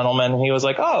older gentleman. He was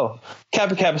like, "Oh,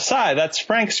 Kappa Kappa Psi, that's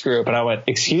Frank's group." And I went,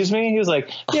 "Excuse me?" He was like,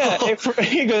 "Yeah."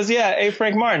 He goes, "Yeah, A.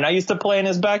 Frank Martin. I used to play in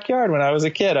his backyard when I was a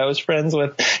kid. I was friends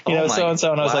with,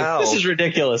 so-and-so." And I was like, "This is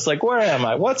ridiculous. Like, where am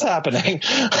I? What's happening?"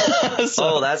 That's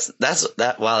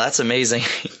amazing.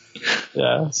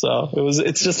 Yeah. So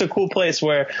it's just a cool place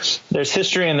where there's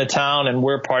history in the town, and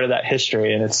we're part of that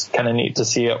history. And it's kind of neat to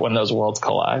see it when those worlds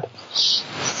collide.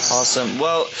 Awesome.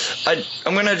 Well,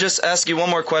 I'm going to just ask you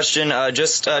one more question,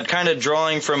 kind of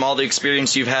drawing from all the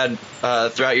experience you've had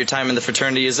throughout your time in the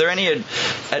fraternity. Is there any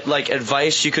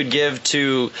advice you could give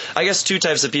to, I guess, two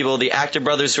types of people, the active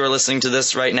brothers who are listening to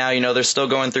this right now? They're still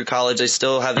going through college. They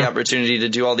still have the opportunity to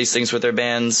do all these things with their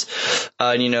bands.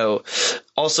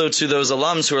 Also to those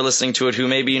alums who are listening to it, who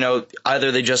maybe,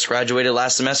 either they just graduated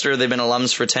last semester or they've been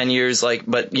alums for 10 years,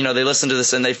 but they listen to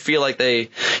this and they feel like they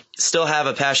still have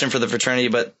a passion for the fraternity,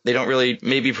 but they don't really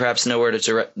maybe perhaps know where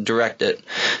to direct it.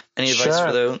 Any advice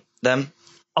for them?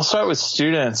 I'll start with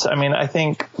students. I mean, I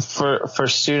think for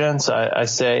students, I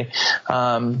say,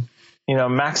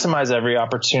 maximize every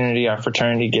opportunity our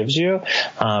fraternity gives you.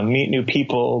 Meet new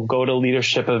people, go to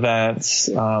leadership events,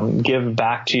 give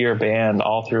back to your band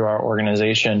all through our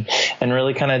organization, and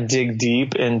really kind of dig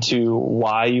deep into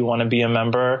why you want to be a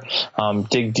member,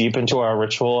 dig deep into our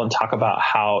ritual and talk about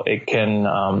how it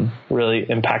can really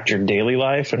impact your daily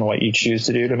life and what you choose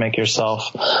to do to make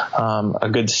yourself a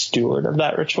good steward of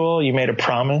that ritual. You made a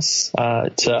promise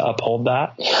to uphold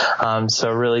that.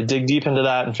 So really dig deep into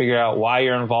that and figure out why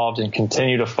you're involved, and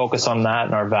continue to focus on that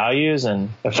and our values.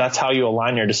 And if that's how you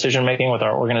align your decision making with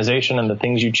our organization and the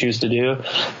things you choose to do,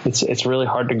 it's really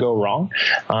hard to go wrong.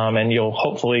 And you'll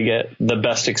hopefully get the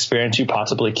best experience you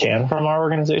possibly can from our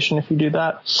organization if you do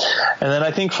that. And then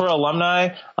I think for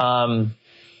alumni,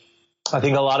 I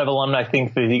think a lot of alumni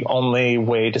think that the only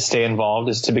way to stay involved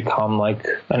is to become like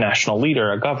a national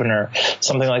leader, a governor,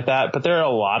 something like that. But there are a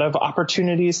lot of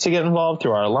opportunities to get involved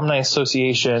through our alumni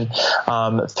association,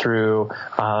 through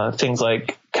things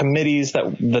like committees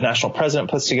that the national president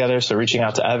puts together. So reaching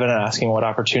out to Evan and asking what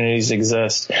opportunities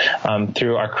exist.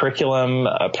 Through our curriculum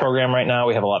program right now,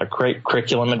 we have a lot of great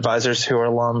curriculum advisors who are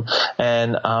alum,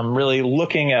 and really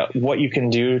looking at what you can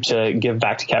do to give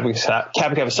back to Kappa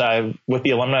Kappa Psi with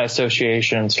the Alumni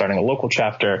Association, starting a local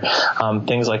chapter,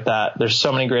 things like that. There's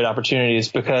so many great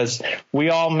opportunities because we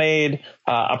all made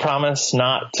a promise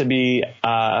not to be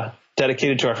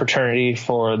dedicated to our fraternity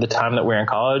for the time that we're in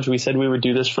college. We said we would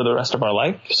do this for the rest of our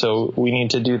life. So we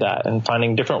need to do that, and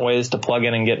finding different ways to plug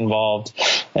in and get involved.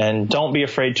 And don't be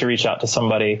afraid to reach out to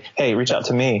somebody. Hey, reach out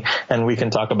to me and we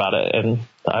can talk about it. And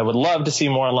I would love to see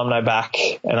more alumni back,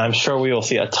 and I'm sure we will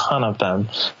see a ton of them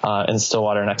in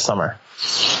Stillwater next summer.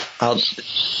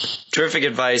 Terrific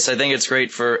advice. I think it's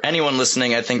great for anyone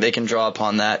listening. I think they can draw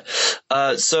upon that.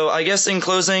 So I guess in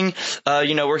closing,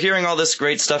 we're hearing all this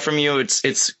great stuff from you.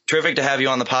 It's terrific to have you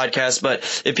on the podcast. But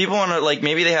if people want to,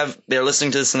 maybe they're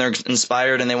listening to this and they're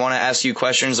inspired and they want to ask you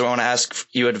questions or want to ask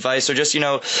you advice or just,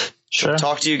 Sure.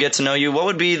 talk to you, get to know you, what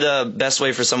would be the best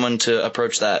way for someone to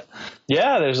approach that?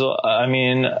 Yeah,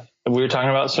 we were talking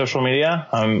about social media.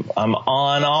 I'm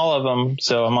on all of them.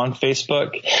 So I'm on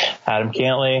Facebook, Adam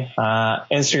Cantley,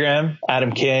 Instagram,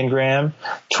 Adam Can Graham,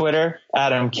 Twitter,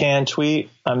 Adam Can Tweet.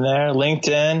 I'm there.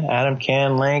 LinkedIn, Adam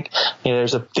Can Link. Yeah,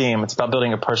 there's a theme. It's about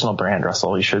building a personal brand,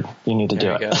 Russell. You need to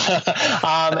do it.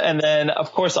 And then,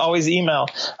 of course, always email.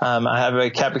 I have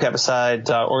a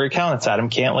kappakappapsi.org account. It's Adam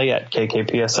Cantley at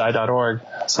kkpsi.org.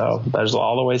 So there's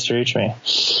all the ways to reach me.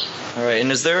 All right.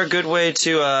 And is there a good way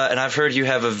to, and I've heard you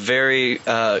have a very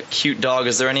cute dog.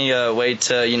 Is there any way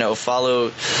to,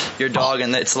 follow your dog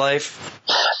and its life?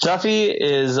 Duffy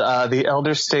is the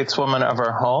elder stateswoman of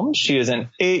our home. She is an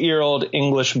 8-year-old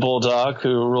English bulldog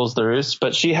who rules the roost,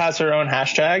 but she has her own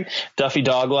hashtag, Duffy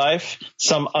Dog Life.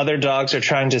 Some other dogs are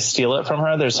trying to steal it from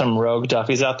her. There's some rogue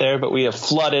Duffys out there, but we have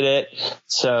flooded it.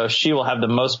 So she will have the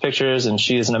most pictures, and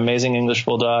she is an amazing English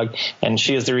bulldog. And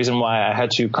she is the reason why I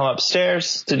had to come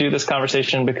upstairs to do this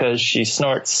conversation, because she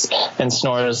snorts and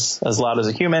snores as loud as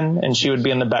a human, and she would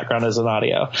be in the background as an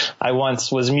audio. I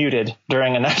once was muted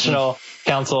during a national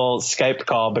council Skype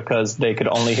call because they could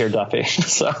only hear Duffy.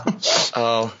 So,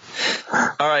 all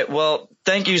right. Well,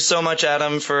 thank you so much,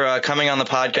 Adam, for coming on the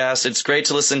podcast. It's great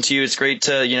to listen to you. It's great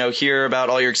to, hear about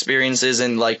all your experiences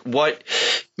and like what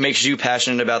makes you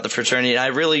passionate about the fraternity. And I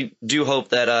really do hope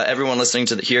that everyone listening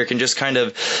to here can just kind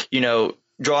of,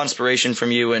 draw inspiration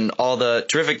from you and all the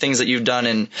terrific things that you've done,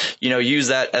 and use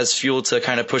that as fuel to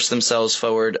kind of push themselves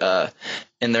forward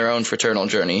in their own fraternal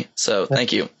journey. So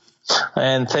thank you.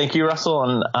 And thank you, Russell,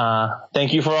 and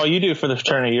thank you for all you do for the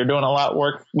fraternity. You're doing a lot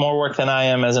more work than I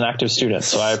am as an active student,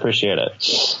 so I appreciate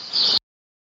it.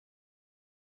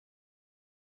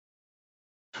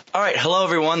 All right. Hello,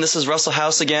 everyone. This is Russell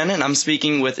House again, and I'm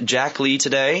speaking with Jack Lee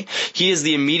today. He is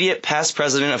the immediate past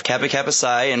president of Kappa Kappa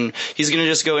Psi, and he's going to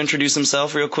just go introduce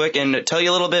himself real quick and tell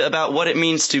you a little bit about what it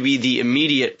means to be the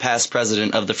immediate past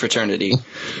president of the fraternity.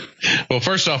 Well,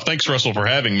 first off, thanks, Russell, for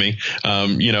having me.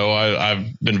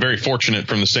 I've been very fortunate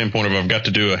from the standpoint of I've got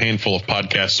to do a handful of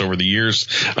podcasts over the years,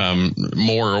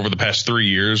 more over the past 3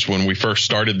 years when we first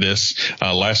started this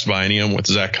last biennium with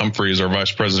Zach Humphrey as our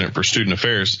vice president for student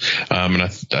affairs. And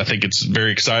I think it's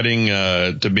very exciting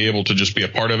to be able to just be a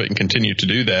part of it and continue to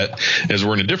do that, as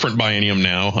we're in a different biennium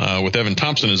now with Evan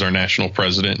Thompson as our national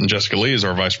president and Jessica Lee as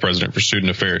our vice president for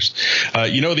student affairs.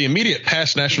 The immediate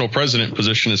past national president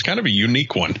position is kind of a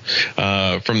unique one.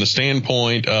 From the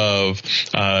standpoint of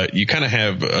you kind of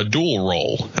have a dual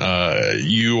role.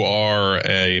 You are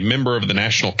a member of the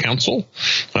National Council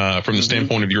from the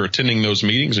standpoint of you're attending those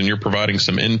meetings and you're providing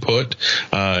some input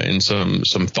and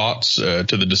some thoughts to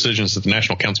the decisions that the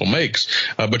National Council makes,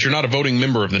 but you're not a voting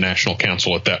member of the National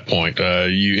Council at that point.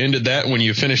 You ended that when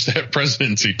you finished that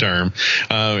presidency term.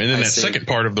 And then second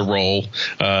part of the role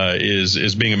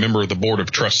is being a member of the Board of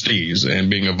Trustees and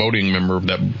being a voting member of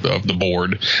the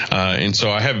board. And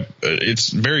so it's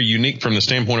very unique from the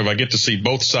standpoint of I get to see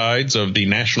both sides of the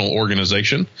national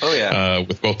organization. Oh, yeah.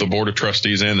 With both the Board of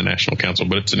Trustees and the National Council.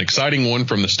 But it's an exciting one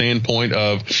from the standpoint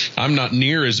of I'm not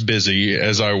near as busy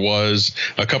as I was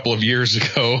a couple of years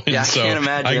ago. And I can't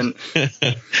imagine.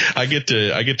 I get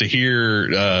to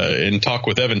hear and talk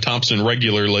with Evan Thompson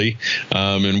regularly.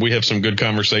 And we have some good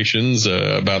conversations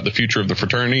about the future of the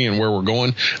fraternity and where we're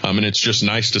going. And it's just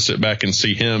nice to sit back and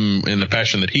see him and the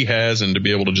passion that he has, and to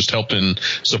be able to just help and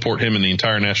support him and the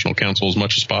entire National Council as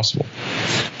much as possible.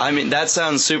 I mean, that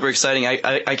sounds super exciting.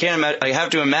 I can't imagine. I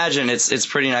have to imagine it's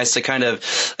pretty nice to kind of,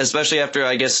 especially after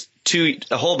I guess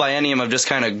a whole biennium of just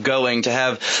kind of going, to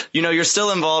have, you're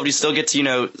still involved. You still get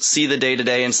to, see the day to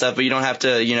day and stuff, but you don't have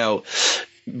to,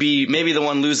 be maybe the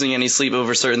one losing any sleep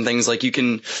over certain things. Like you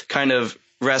can kind of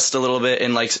rest a little bit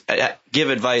and like give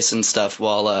advice and stuff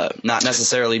while not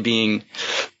necessarily being,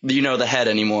 the head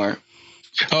anymore.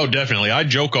 Oh, definitely. I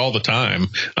joke all the time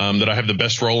that I have the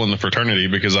best role in the fraternity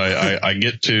because I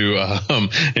get to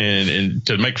and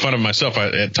to make fun of myself.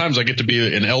 At times I get to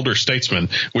be an elder statesman,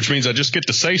 which means I just get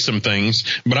to say some things,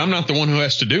 but I'm not the one who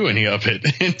has to do any of it.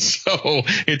 And so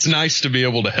it's nice to be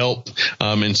able to help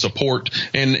and support.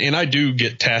 And I do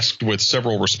get tasked with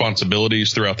several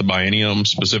responsibilities throughout the biennium,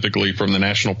 specifically from the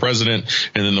national president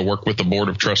and then the work with the Board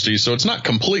of Trustees. So it's not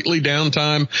completely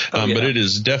downtime, but it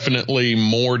is definitely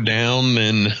more down than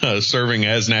serving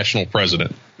as national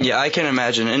president. Yeah, I can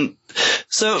imagine. And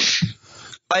so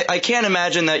I can't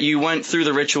imagine that you went through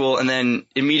the ritual and then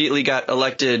immediately got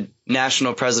elected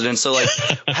national president. So like,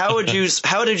 how did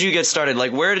you get started?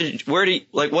 Like,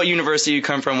 what university you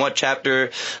come from? What chapter,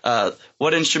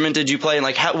 what instrument did you play? And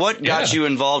like, what got you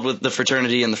involved with the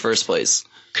fraternity in the first place?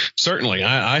 Certainly.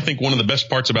 I think one of the best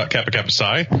parts about Kappa Kappa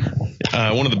Psi,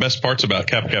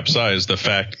 is the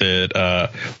fact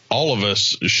that all of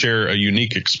us share a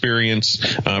unique experience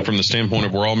from the standpoint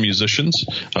of we're all musicians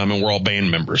and we're all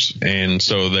band members. And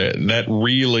so that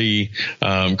really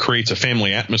creates a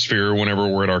family atmosphere whenever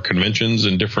we're at our conventions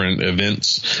and different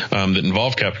events that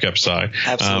involve Kappa Kappa Psi.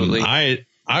 Absolutely.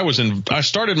 I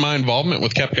started my involvement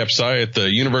with Kappa Kappa Psi at the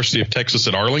University of Texas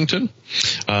at Arlington.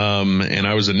 And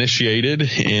I was initiated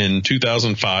in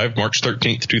 2005, March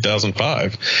 13th,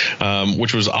 2005,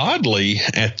 which was oddly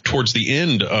towards the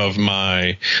end of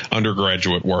my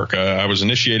undergraduate work. I was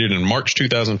initiated in March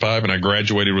 2005 and I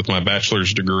graduated with my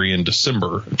bachelor's degree in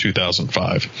December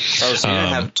 2005. Oh, so you didn't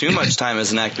have too much time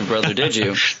as an active brother, did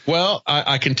you? Well,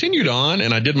 I continued on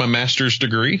and I did my master's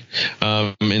degree.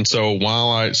 And so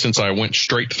since I went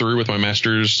straight through with my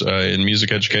master's in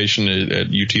music education at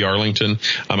UT Arlington,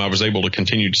 I was able to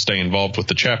continue to stay involved with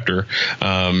the chapter.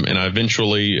 And I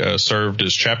eventually served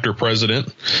as chapter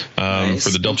president for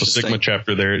the Delta Sigma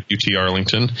chapter there at UT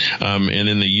Arlington. And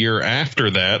in the year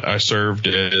after that, I served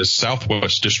as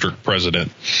Southwest District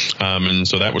president. And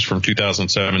so that was from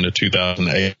 2007 to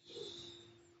 2008.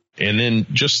 And then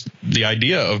just the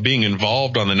idea of being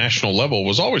involved on the national level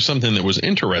was always something that was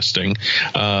interesting,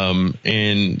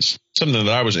 and something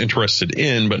that I was interested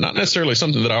in, but not necessarily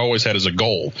something that I always had as a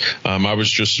goal. I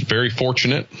was just very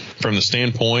fortunate from the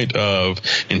standpoint of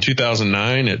in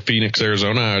 2009 at Phoenix,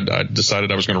 Arizona, I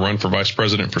decided I was going to run for vice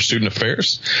president for student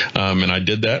affairs. And I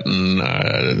did that.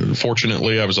 And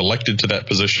fortunately, I was elected to that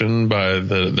position by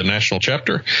the national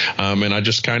chapter. And I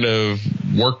just kind of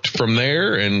worked from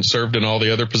there and served in all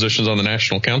the other positions on the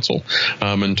national council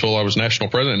until I was national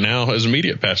president, now as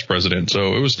immediate past president.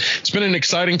 So it's been an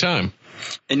exciting time.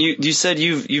 And you said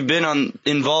you've been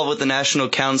involved with the National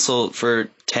Council for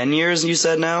 10 years, you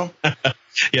said now?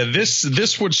 Yeah,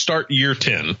 this would start year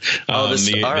 10. All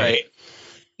right.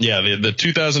 Yeah, the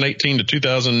 2018 to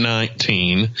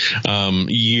 2019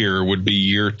 year would be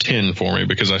year 10 for me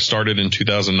because I started in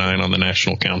 2009 on the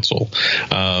National Council.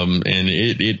 And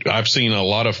I've seen a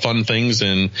lot of fun things,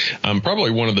 and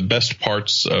probably one of the best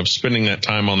parts of spending that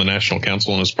time on the National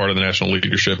Council and as part of the national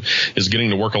leadership is getting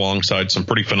to work alongside some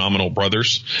pretty phenomenal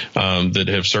brothers that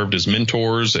have served as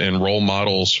mentors and role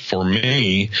models for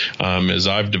me as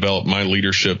I've developed my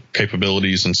leadership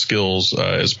capabilities and skills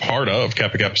as part of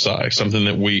Kappa Kappa Psi, something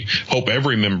that we hope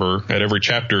every member at every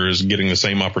chapter is getting the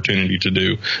same opportunity to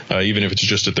do, even if it's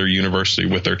just at their university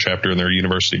with their chapter and their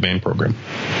university band program.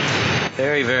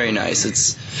 Very, very nice.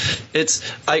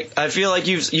 I feel like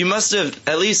you must have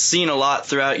at least seen a lot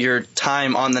throughout your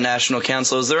time on the National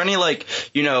Council. Is there any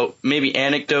maybe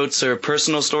anecdotes or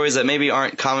personal stories that maybe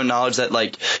aren't common knowledge that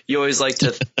you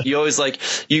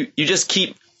just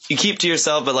keep to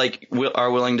yourself but are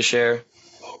willing to share?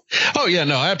 Oh, yeah,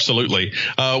 no, absolutely.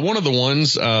 One of the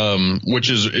ones, which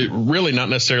is really not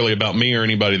necessarily about me or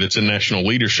anybody that's in national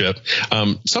leadership.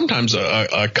 Sometimes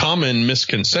a common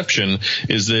misconception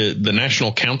is that the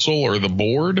National Council or the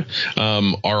board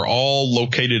are all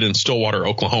located in Stillwater,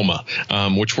 Oklahoma,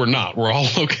 which we're not. We're all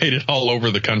located all over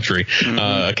the country.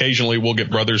 Mm-hmm. Occasionally we'll get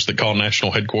brothers that call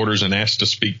national headquarters and ask to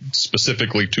speak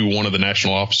specifically to one of the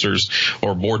national officers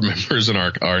or board members, and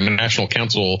our National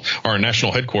Council, our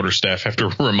national headquarters staff have to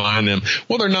remind them,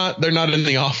 well, they're not in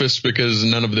the office because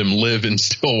none of them live in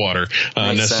Stillwater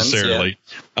necessarily.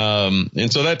 Sense, yeah.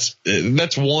 And so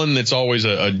that's one that's always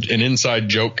an inside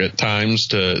joke at times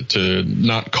to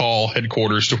not call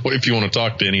headquarters if you want to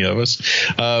talk to any of us.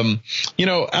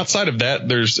 Outside of that,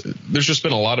 there's just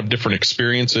been a lot of different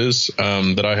experiences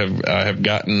that I have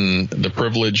gotten the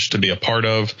privilege to be a part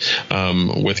of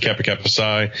with Kappa Kappa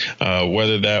Psi,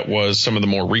 whether that was some of the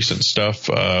more recent stuff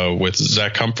with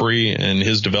Zach Humphrey and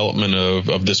his development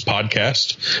of this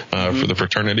podcast for the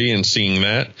fraternity and seeing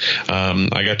that.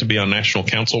 I got to be on National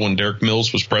Council when Derek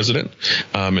Mills was president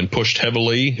and pushed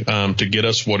heavily to get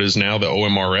us what is now the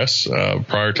OMRS.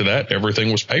 Prior to that,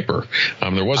 everything was paper.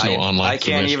 There was no online. I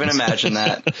can't even imagine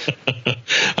that.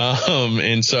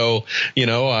 And so,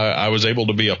 I was able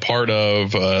to be a part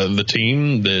of the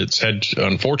team that's had to,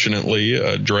 unfortunately,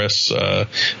 address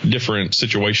different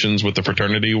situations with the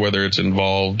fraternity, whether it's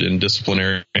involved in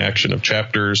disciplinary action of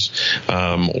chapters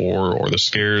or the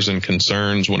scares and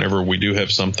concerns whenever we do have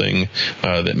something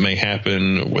that may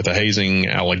happen with a hazing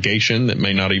allegation that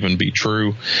may not even be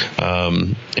true.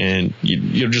 And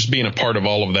just being a part of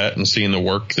all of that and seeing the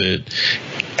work that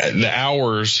the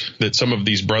hours that some of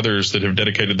these brothers that have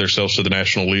dedicated themselves to the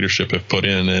national leadership have put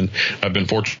in. And I've been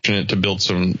fortunate to build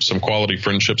some quality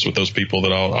friendships with those people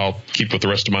that I'll keep with the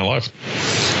rest of my life.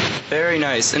 Very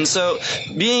nice. And so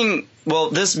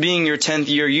this being your 10th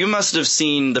year, you must have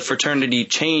seen the fraternity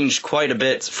change quite a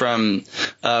bit from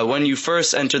when you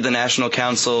first entered the National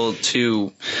Council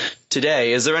to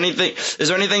today. Is there anything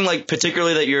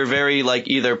particularly that you're very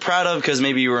either proud of because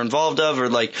maybe you were involved of, or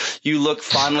you look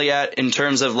fondly at in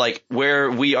terms of where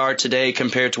we are today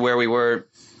compared to where we were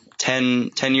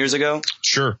 10 years ago?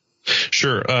 Sure.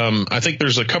 Sure. I think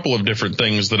there's a couple of different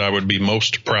things that I would be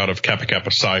most proud of Kappa Kappa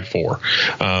Psi for.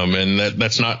 And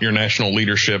that's not your national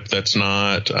leadership. That's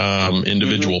not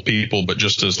individual people, but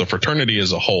just as the fraternity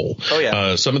as a whole. Oh,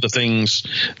 yeah. Some of the things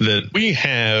that we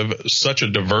have such a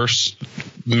diverse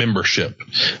membership.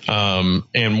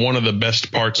 And one of the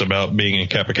best parts about being in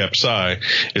Kappa Kappa Psi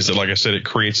is that, like I said, it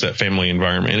creates that family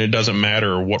environment. And it doesn't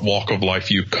matter what walk of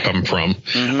life you come from.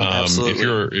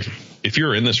 Absolutely. If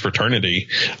you're in this fraternity,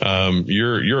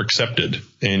 you're accepted,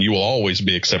 and you will always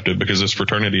be accepted, because this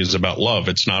fraternity is about love.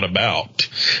 It's not about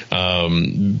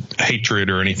hatred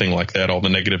or anything like that, all the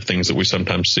negative things that we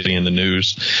sometimes see in the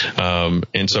news.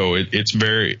 And so it's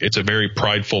a very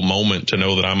prideful moment to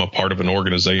know that I'm a part of an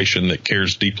organization that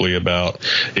cares deeply about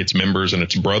its members and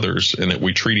its brothers, and that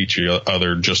we treat each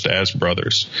other just as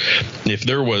brothers. If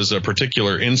there was a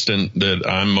particular instant that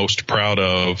I'm most proud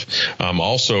of,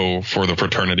 also for the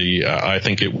fraternity, I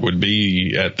think it would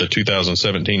be at the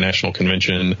 2017 National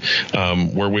Convention,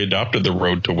 where we adopted the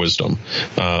Road to Wisdom.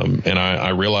 And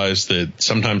I realize that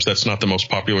sometimes that's not the most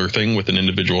popular thing with an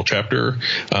individual chapter,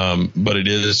 but it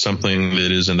is something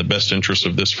that is in the best interest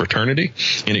of this fraternity.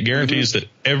 And it guarantees that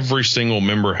every single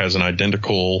member has an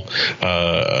identical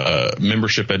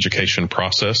membership education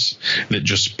process that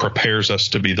just prepares us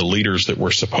to be the leaders that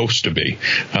we're supposed to be.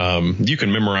 You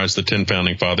can memorize the 10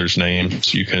 founding fathers'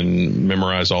 names. You can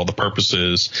memorize all the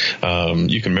purposes.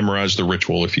 You can memorize the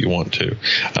ritual if you want to.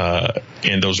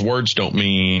 And those words don't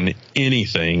mean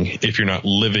anything if you're not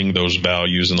living those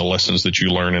values and the lessons that you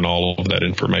learn in all of that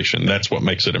information. That's what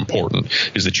makes it important,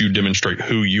 is that you demonstrate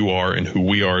who you are and who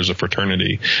we are as a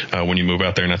fraternity when you move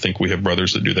out there. And I think we have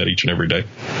brothers that do that each and every day.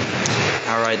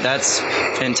 All right, that's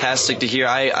fantastic to hear.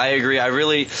 I agree. I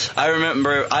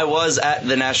remember I was at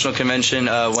the National Convention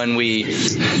I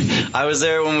was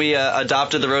there when we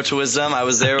adopted the Road to Wisdom. I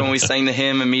was there when we sang the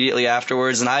hymn immediately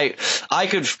afterwards, and I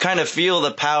could kind of feel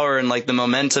the power and like the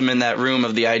momentum in that room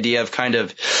of the idea of kind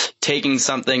of taking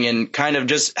something and kind of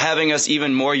just having us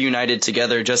even more united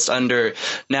together, just under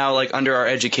our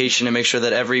education, to make sure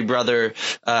that every brother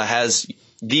has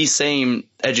the same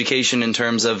education in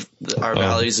terms of our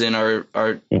values and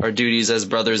our duties as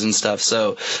brothers and stuff.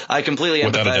 So I completely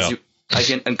empathize. I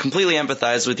can completely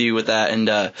empathize with you with that, and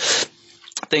I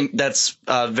think that's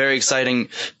very exciting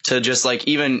to just like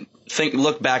even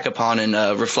look back upon and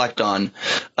reflect on.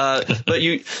 But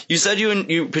you said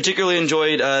you particularly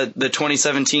enjoyed the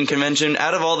 2017 convention.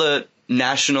 Out of all the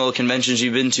national conventions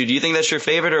you've been to, do you think that's your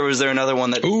favorite, or was there another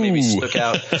one that maybe stuck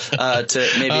out to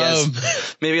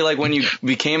maybe like when you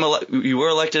you were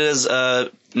elected as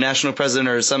national president,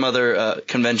 or some other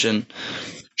convention?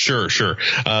 Sure.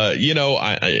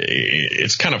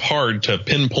 It's kind of hard to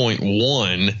pinpoint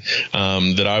one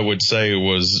that I would say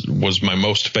was my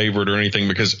most favorite or anything,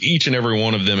 because each and every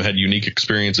one of them had unique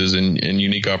experiences and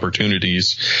unique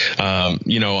opportunities.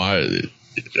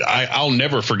 I'll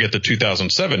never forget the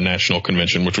 2007 National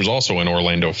Convention, which was also in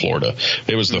Orlando, Florida.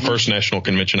 It was the first national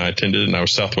convention I attended, and I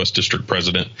was Southwest District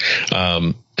President.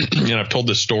 And I've told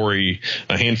this story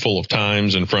a handful of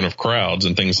times in front of crowds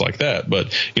and things like that.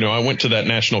 But, I went to that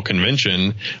national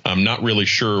convention, not really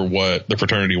sure what the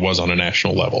fraternity was on a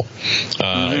national level,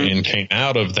 and came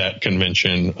out of that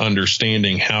convention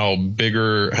understanding how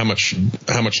much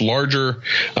larger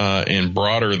and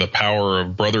broader the power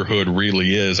of brotherhood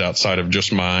really is outside of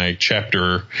just my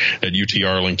chapter at UT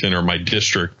Arlington or my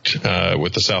district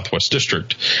with the Southwest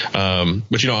District.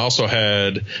 But, I also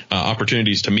had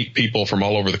opportunities to meet people from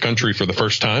all over the country for the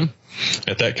first time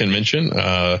at that convention.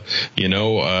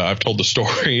 I've told the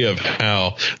story of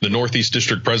how the Northeast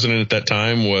District President at that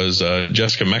time was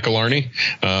Jessica McElarney,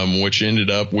 which we ended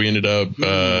up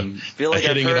feel like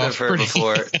hitting I've heard it off of her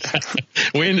before.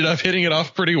 We ended up hitting it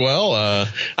off pretty well.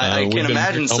 I can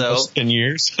imagine so. Almost 10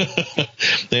 years.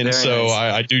 And so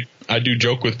nice. I do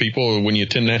joke with people when you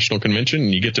attend national convention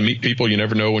and you get to meet people, you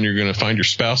never know when you're going to find your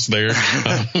spouse there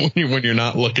when you're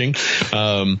not looking.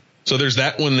 So there's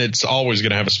that one that's always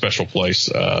going to have a special place.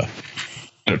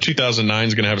 2009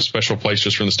 is going to have a special place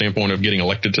just from the standpoint of getting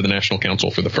elected to the National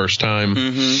Council for the first time,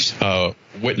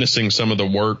 witnessing some of the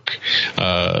work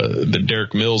that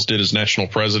Derek Mills did as national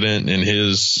president in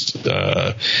his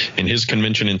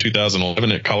convention in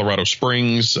 2011 at Colorado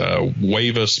Springs,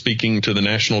 Wava speaking to the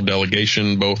national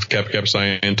delegation, both Kappa Kappa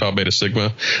Psi and Tau Beta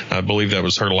Sigma. I believe that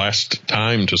was her last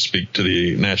time to speak to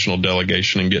the national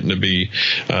delegation, and getting to be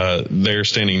there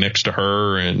standing next to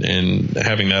her and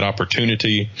having that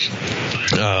opportunity.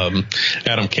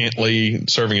 Adam Cantley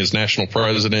serving as national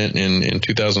president in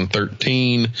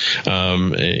 2013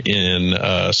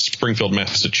 in Springfield,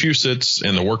 Massachusetts,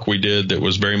 and the work we did that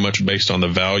was very much based on the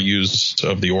values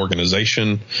of the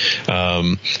organization.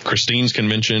 Christine's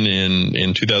convention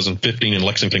in 2015 in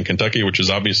Lexington, Kentucky, which is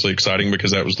obviously exciting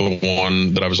because that was the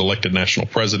one that I was elected national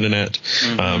president at.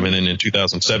 And then in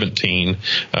 2017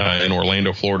 in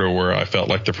Orlando, Florida, where I felt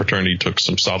like the fraternity took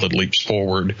some solid leaps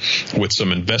forward with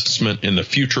some investment in the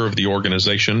future of the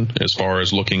organization as far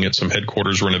as looking at some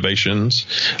headquarters renovations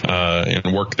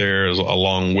and work there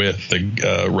along with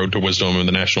the Road to Wisdom and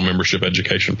the National Membership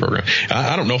Education Program.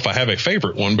 I don't know if I have a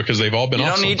favorite one because they've all been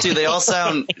awesome. You don't need to. They all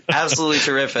sound absolutely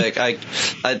terrific.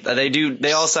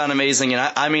 They all sound amazing. And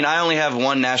I only have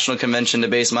one national convention to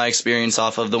base my experience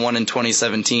off of, the one in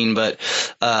 2017, but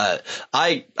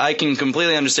I can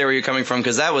completely understand where you're coming from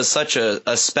because that was such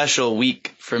a special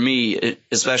week for me,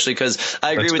 especially because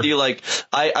I agree with you. Like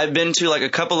I've been to like a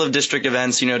couple of district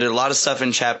events, did a lot of stuff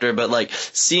in chapter, but like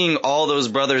seeing all those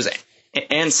brothers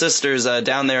and sisters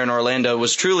down there in Orlando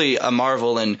was truly a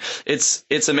marvel. And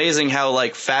it's amazing how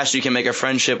like fast you can make a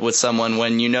friendship with someone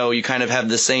when you kind of have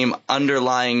the same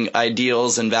underlying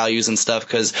ideals and values and stuff.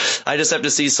 Because I just have to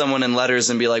see someone in letters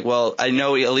and be like, well, I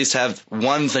know we at least have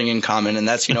one thing in common, and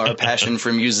that's our passion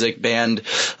for music, band,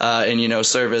 and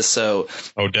service. So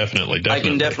definitely I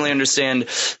can definitely understand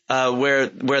where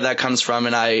that comes from,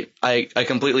 and I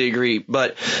completely agree.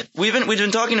 But we've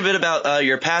been talking a bit about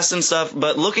your past and stuff,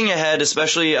 but looking ahead,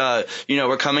 especially,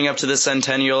 we're coming up to the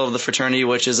centennial of the fraternity,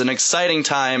 which is an exciting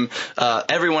time.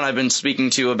 Everyone I've been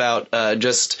speaking to about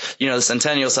just, the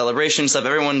centennial celebration stuff,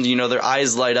 everyone, their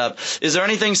eyes light up. Is there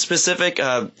anything specific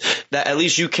that at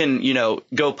least you can,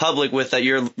 go public with that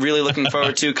you're really looking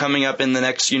forward to coming up in the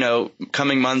next,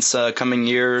 coming months, coming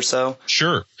year or so?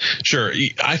 Sure.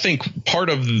 I think part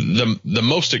of the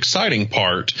most exciting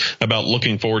part about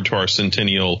looking forward to our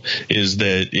centennial is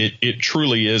that it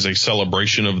truly is a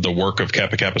celebration of the work of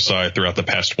Kappa Kappa Psi throughout the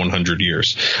past 100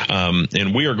 years.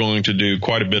 And we are going to do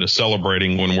quite a bit of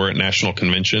celebrating when we're at National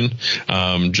Convention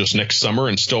just next summer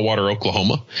in Stillwater,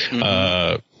 Oklahoma.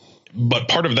 But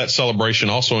part of that celebration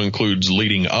also includes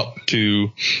leading up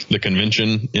to the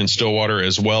convention in Stillwater,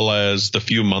 as well as the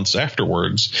few months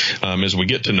afterwards, as we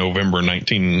get to November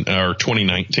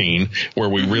 2019, where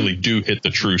we really do hit the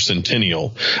true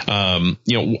centennial.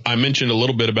 I mentioned a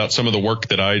little bit about some of the work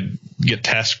that I get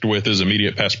tasked with as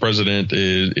immediate past president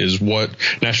is what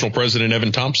National President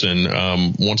Evan Thompson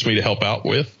wants me to help out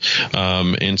with.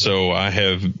 And so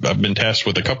I've been tasked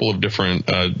with a couple of different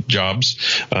jobs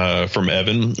from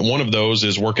Evan. One of those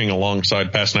is working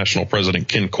alongside past National President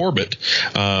Ken Corbett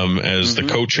as the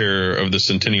co-chair of the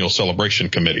Centennial Celebration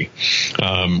Committee,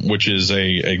 which is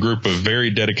a group of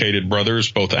very dedicated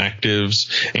brothers, both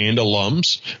actives and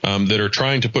alums, that are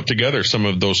trying to put together some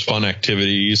of those fun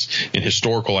activities and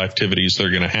historical activities that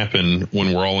are going to happen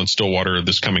when we're all in Stillwater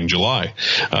this coming July.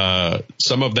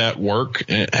 Some of that work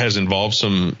has involved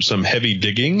some heavy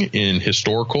digging in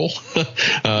historical,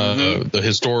 the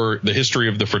history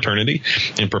of the fraternity,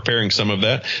 and preparing some of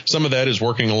that. Some of that is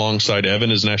working alongside Evan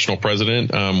as national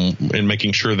president, and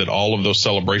making sure that all of those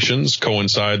celebrations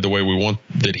coincide the way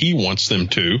he wants them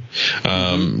to,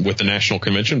 with the national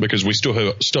convention, because we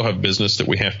still have business that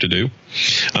we have to do.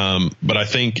 But I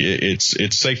think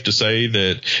it's safe to say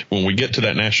that when we get to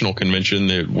that national convention,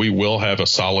 that we will have a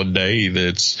solid day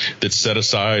that's set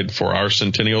aside for our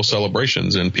centennial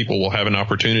celebrations, and people will have an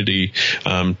opportunity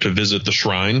to visit the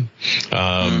shrine,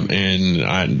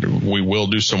 and we will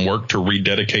do some work to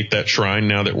rededicate that shrine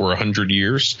now that we're 100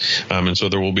 years, and so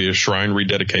there will be a shrine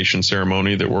rededication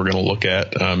ceremony that we're going to look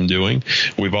at doing.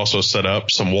 We've also set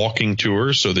up some walking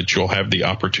tours so that you'll have the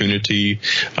opportunity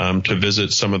to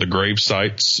visit some of the grave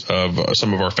sites of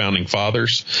some of our founding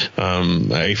fathers,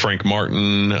 A. Frank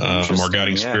Martin, our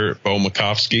guiding spirit, Bo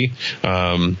Makovsky.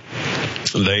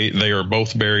 They are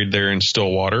both buried there in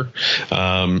Stillwater.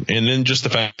 And then just the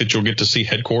fact that you'll get to see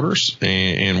headquarters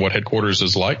and what headquarters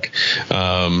is like,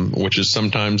 which is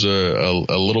sometimes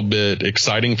a little bit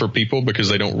exciting for people because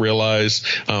they don't realize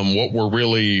what we're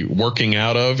really working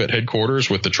out of at headquarters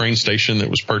with the train station that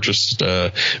was purchased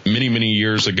many, many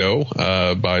years ago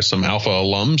by some Alpha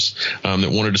alums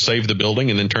that wanted to save the building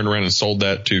and then turned around and sold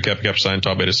that to Kappa Kappa Psi and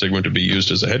Tau Beta Sigma to be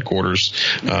used as a headquarters.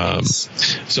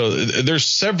 So there's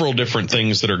several different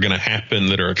things that are going to happen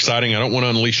that are exciting. I don't want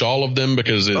to unleash all of them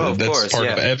because that's part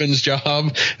of Evan's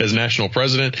job as national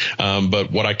president.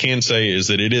 But what I can say is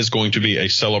that it is going to be a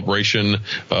celebration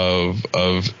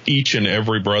of each and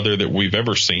every brother that we've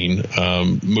ever seen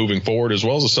moving forward, as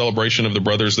well as a celebration of the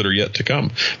brothers that are yet to come,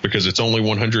 because it's only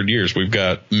 100 years. We've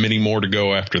got many more to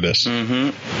go after this.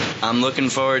 Mm-hmm. I'm looking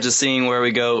forward to seeing where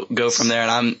we go from there.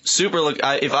 And I'm super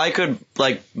if I could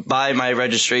buy my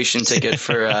registration ticket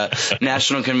for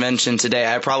national convention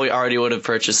today, I probably already would have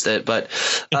purchased it. But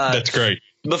that's great.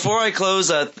 Before I close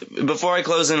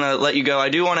and let you go, I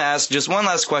do want to ask just one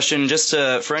last question, just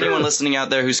for anyone listening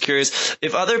out there who's curious.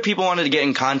 If other people wanted to get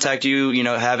in contact you,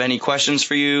 have any questions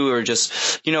for you, or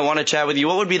just want to chat with you,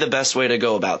 what would be the best way to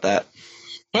go about that?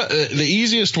 Well, the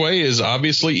easiest way is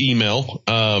obviously email.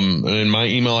 And my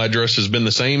email address has been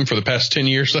the same for the past 10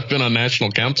 years I've been on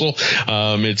national council.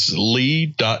 It's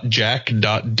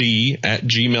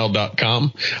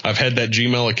lee.jack.d@gmail.com. I've had that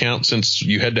Gmail account since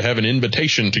you had to have an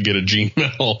invitation to get a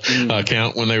Gmail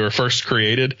account when they were first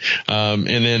created. And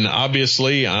then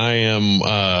obviously I am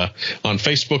on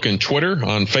Facebook and Twitter.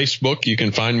 On Facebook, you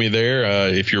can find me there.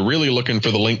 If you're really looking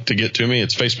for the link to get to me,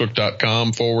 it's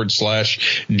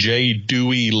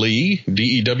facebook.com/JDewey Lee,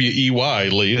 D-E-W-E-Y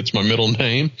Lee. It's my middle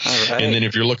name. All right. And then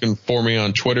if you're looking for me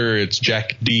on Twitter, it's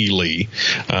Jack D. Lee.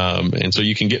 And so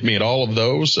you can get me at all of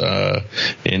those.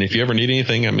 And if you ever need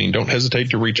anything, don't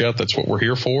hesitate to reach out. That's what we're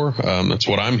here for. That's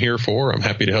what I'm here for. I'm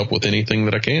happy to help with anything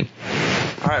that I can.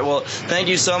 All right. Well, thank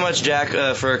you so much, Jack,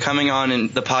 for coming on in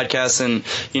the podcast and,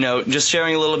 just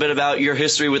sharing a little bit about your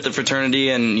history with the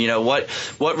fraternity and, what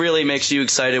really makes you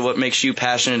excited, what makes you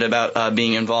passionate about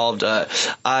being involved.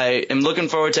 I am looking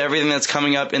forward to everything that's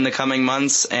coming up in the coming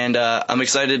months, and I'm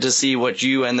excited to see what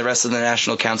you and the rest of the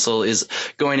National Council is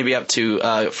going to be up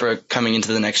to for coming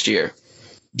into the next year.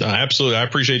 Absolutely. I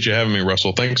appreciate you having me,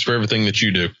 Russell. Thanks for everything that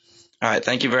you do. All right.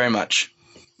 Thank you very much.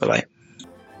 Bye-bye.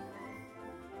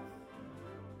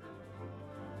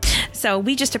 So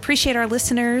we just appreciate our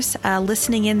listeners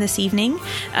listening in this evening.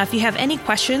 If you have any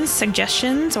questions,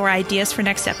 suggestions, or ideas for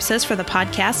next episodes for the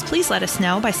podcast, please let us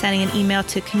know by sending an email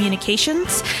to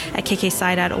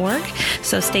communications@kksci.org.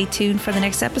 So stay tuned for the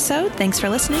next episode. Thanks for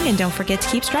listening, and don't forget to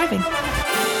keep striving.